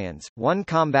Battalions, 1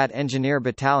 Combat Engineer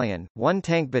Battalion, 1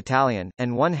 Tank Battalion,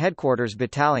 and 1 Headquarters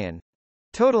Battalion,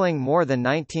 totaling more than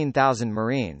 19,000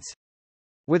 Marines.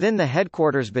 Within the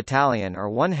Headquarters Battalion are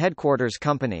 1 Headquarters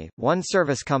Company, 1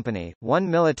 Service Company, 1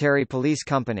 Military Police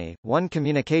Company, 1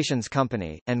 Communications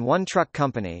Company, and 1 Truck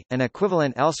Company. An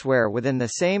equivalent elsewhere within the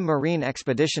same Marine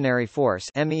Expeditionary Force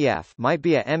 (MEF) might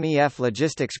be a MEF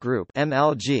Logistics Group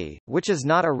 (MLG), which is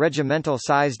not a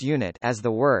regimental-sized unit as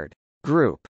the word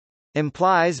group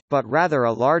implies, but rather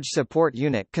a large support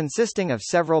unit consisting of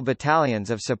several battalions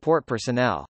of support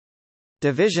personnel.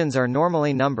 Divisions are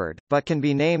normally numbered, but can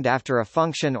be named after a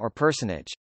function or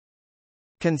personage.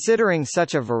 Considering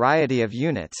such a variety of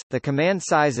units, the command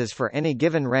sizes for any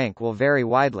given rank will vary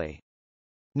widely.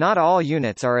 Not all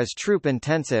units are as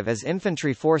troop-intensive as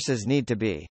infantry forces need to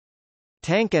be.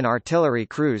 Tank and artillery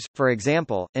crews, for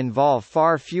example, involve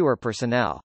far fewer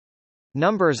personnel.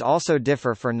 Numbers also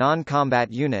differ for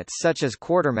non-combat units such as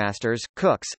quartermasters,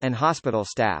 cooks, and hospital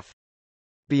staff.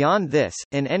 Beyond this,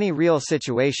 in any real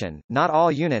situation, not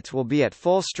all units will be at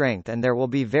full strength and there will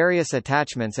be various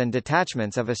attachments and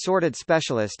detachments of assorted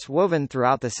specialists woven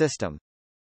throughout the system.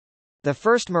 The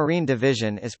 1st Marine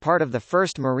Division is part of the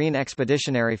 1st Marine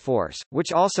Expeditionary Force,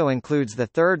 which also includes the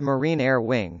 3rd Marine Air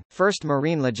Wing, 1st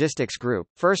Marine Logistics Group,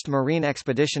 1st Marine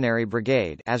Expeditionary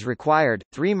Brigade as required,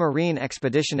 3 Marine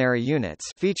Expeditionary Units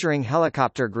featuring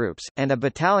helicopter groups, and a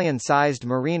battalion-sized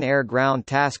Marine Air Ground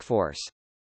Task Force.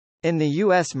 In the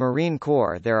U.S. Marine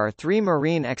Corps there are 3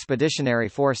 Marine Expeditionary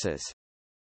Forces.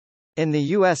 In the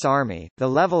U.S. Army, the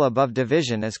level above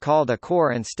division is called a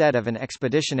corps instead of an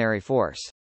expeditionary force.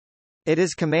 It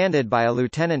is commanded by a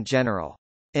lieutenant general.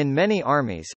 In many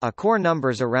armies, a corps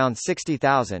numbers around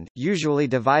 60,000, usually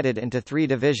divided into 3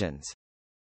 divisions.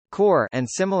 Corps and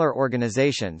similar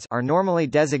organizations are normally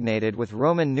designated with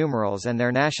Roman numerals and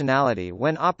their nationality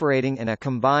when operating in a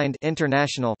combined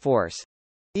international force.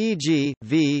 E.g.,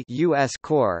 V U.S.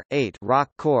 Corps, 8 ROK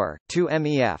Corps, 2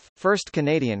 MEF, 1st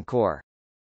Canadian Corps.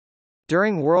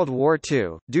 During World War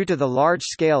II, due to the large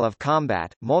scale of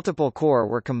combat, multiple corps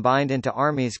were combined into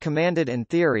armies commanded in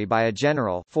theory by a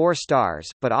general 4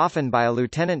 stars, but often by a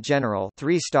lieutenant general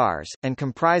 3 stars, and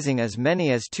comprising as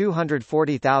many as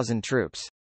 240,000 troops.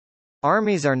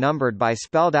 Armies are numbered by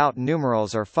spelled-out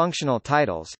numerals or functional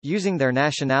titles, using their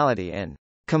nationality in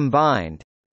combined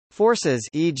forces,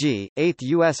 e.g., 8th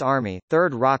U.S. Army,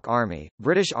 3rd ROK Army,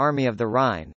 British Army of the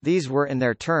Rhine. These were in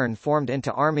their turn formed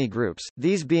into army groups,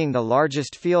 these being the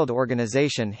largest field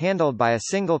organization handled by a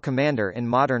single commander in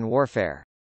modern warfare.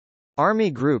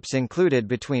 Army groups included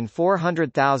between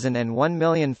 400,000 and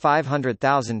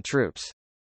 1,500,000 troops.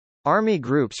 Army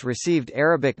groups received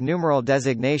Arabic numeral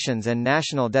designations and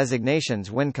national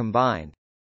designations when combined.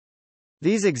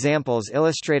 These examples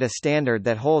illustrate a standard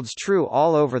that holds true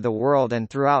all over the world and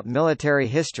throughout military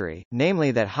history, namely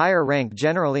that higher rank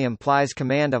generally implies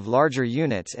command of larger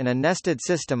units in a nested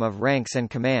system of ranks and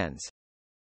commands.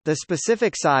 The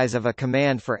specific size of a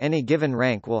command for any given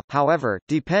rank will, however,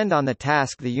 depend on the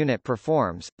task the unit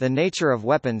performs, the nature of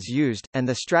weapons used, and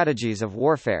the strategies of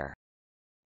warfare.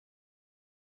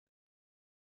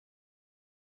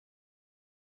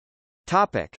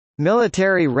 Topic: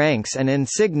 Military ranks and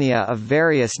insignia of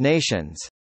various nations.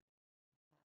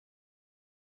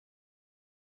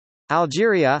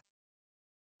 Algeria,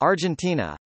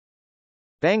 Argentina,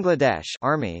 Bangladesh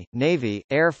Army, Navy,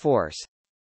 Air Force,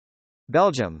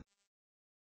 Belgium,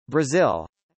 Brazil,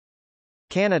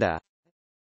 Canada,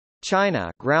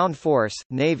 China Ground Force,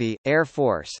 Navy, Air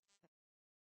Force,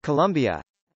 Colombia,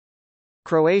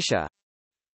 Croatia,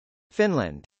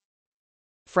 Finland,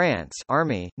 France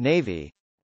Army, Navy,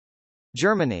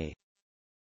 Germany,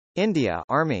 India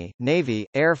Army, Navy,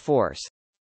 Air Force,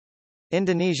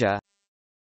 Indonesia,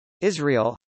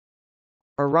 Israel,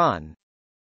 Iran,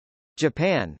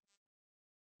 Japan,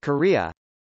 Korea,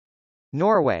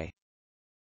 Norway,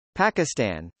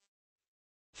 Pakistan,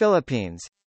 Philippines,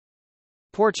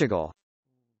 Portugal,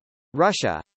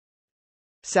 Russia,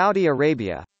 Saudi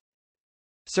Arabia,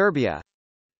 Serbia,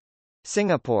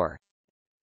 Singapore,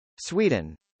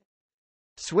 Sweden,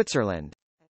 Switzerland,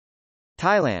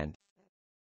 Thailand,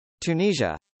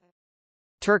 Tunisia,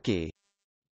 Turkey,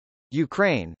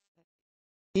 Ukraine,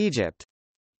 Egypt,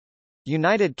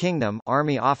 United Kingdom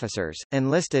Army officers,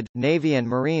 enlisted, Navy and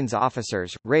Marines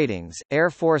officers, ratings, Air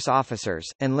Force officers,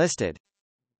 enlisted,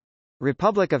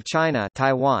 Republic of China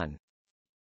Taiwan,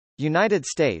 United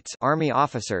States Army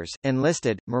officers,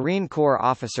 enlisted, Marine Corps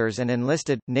officers and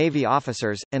enlisted, Navy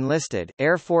officers, enlisted,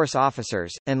 Air Force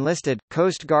officers, enlisted,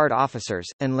 Coast Guard officers,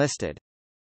 enlisted.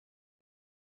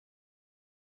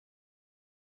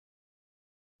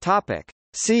 Topic.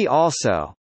 See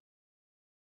also: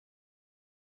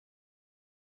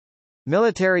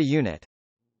 Military unit,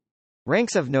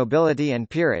 Ranks of nobility and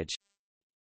peerage,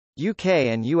 UK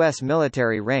and US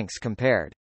military ranks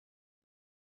compared.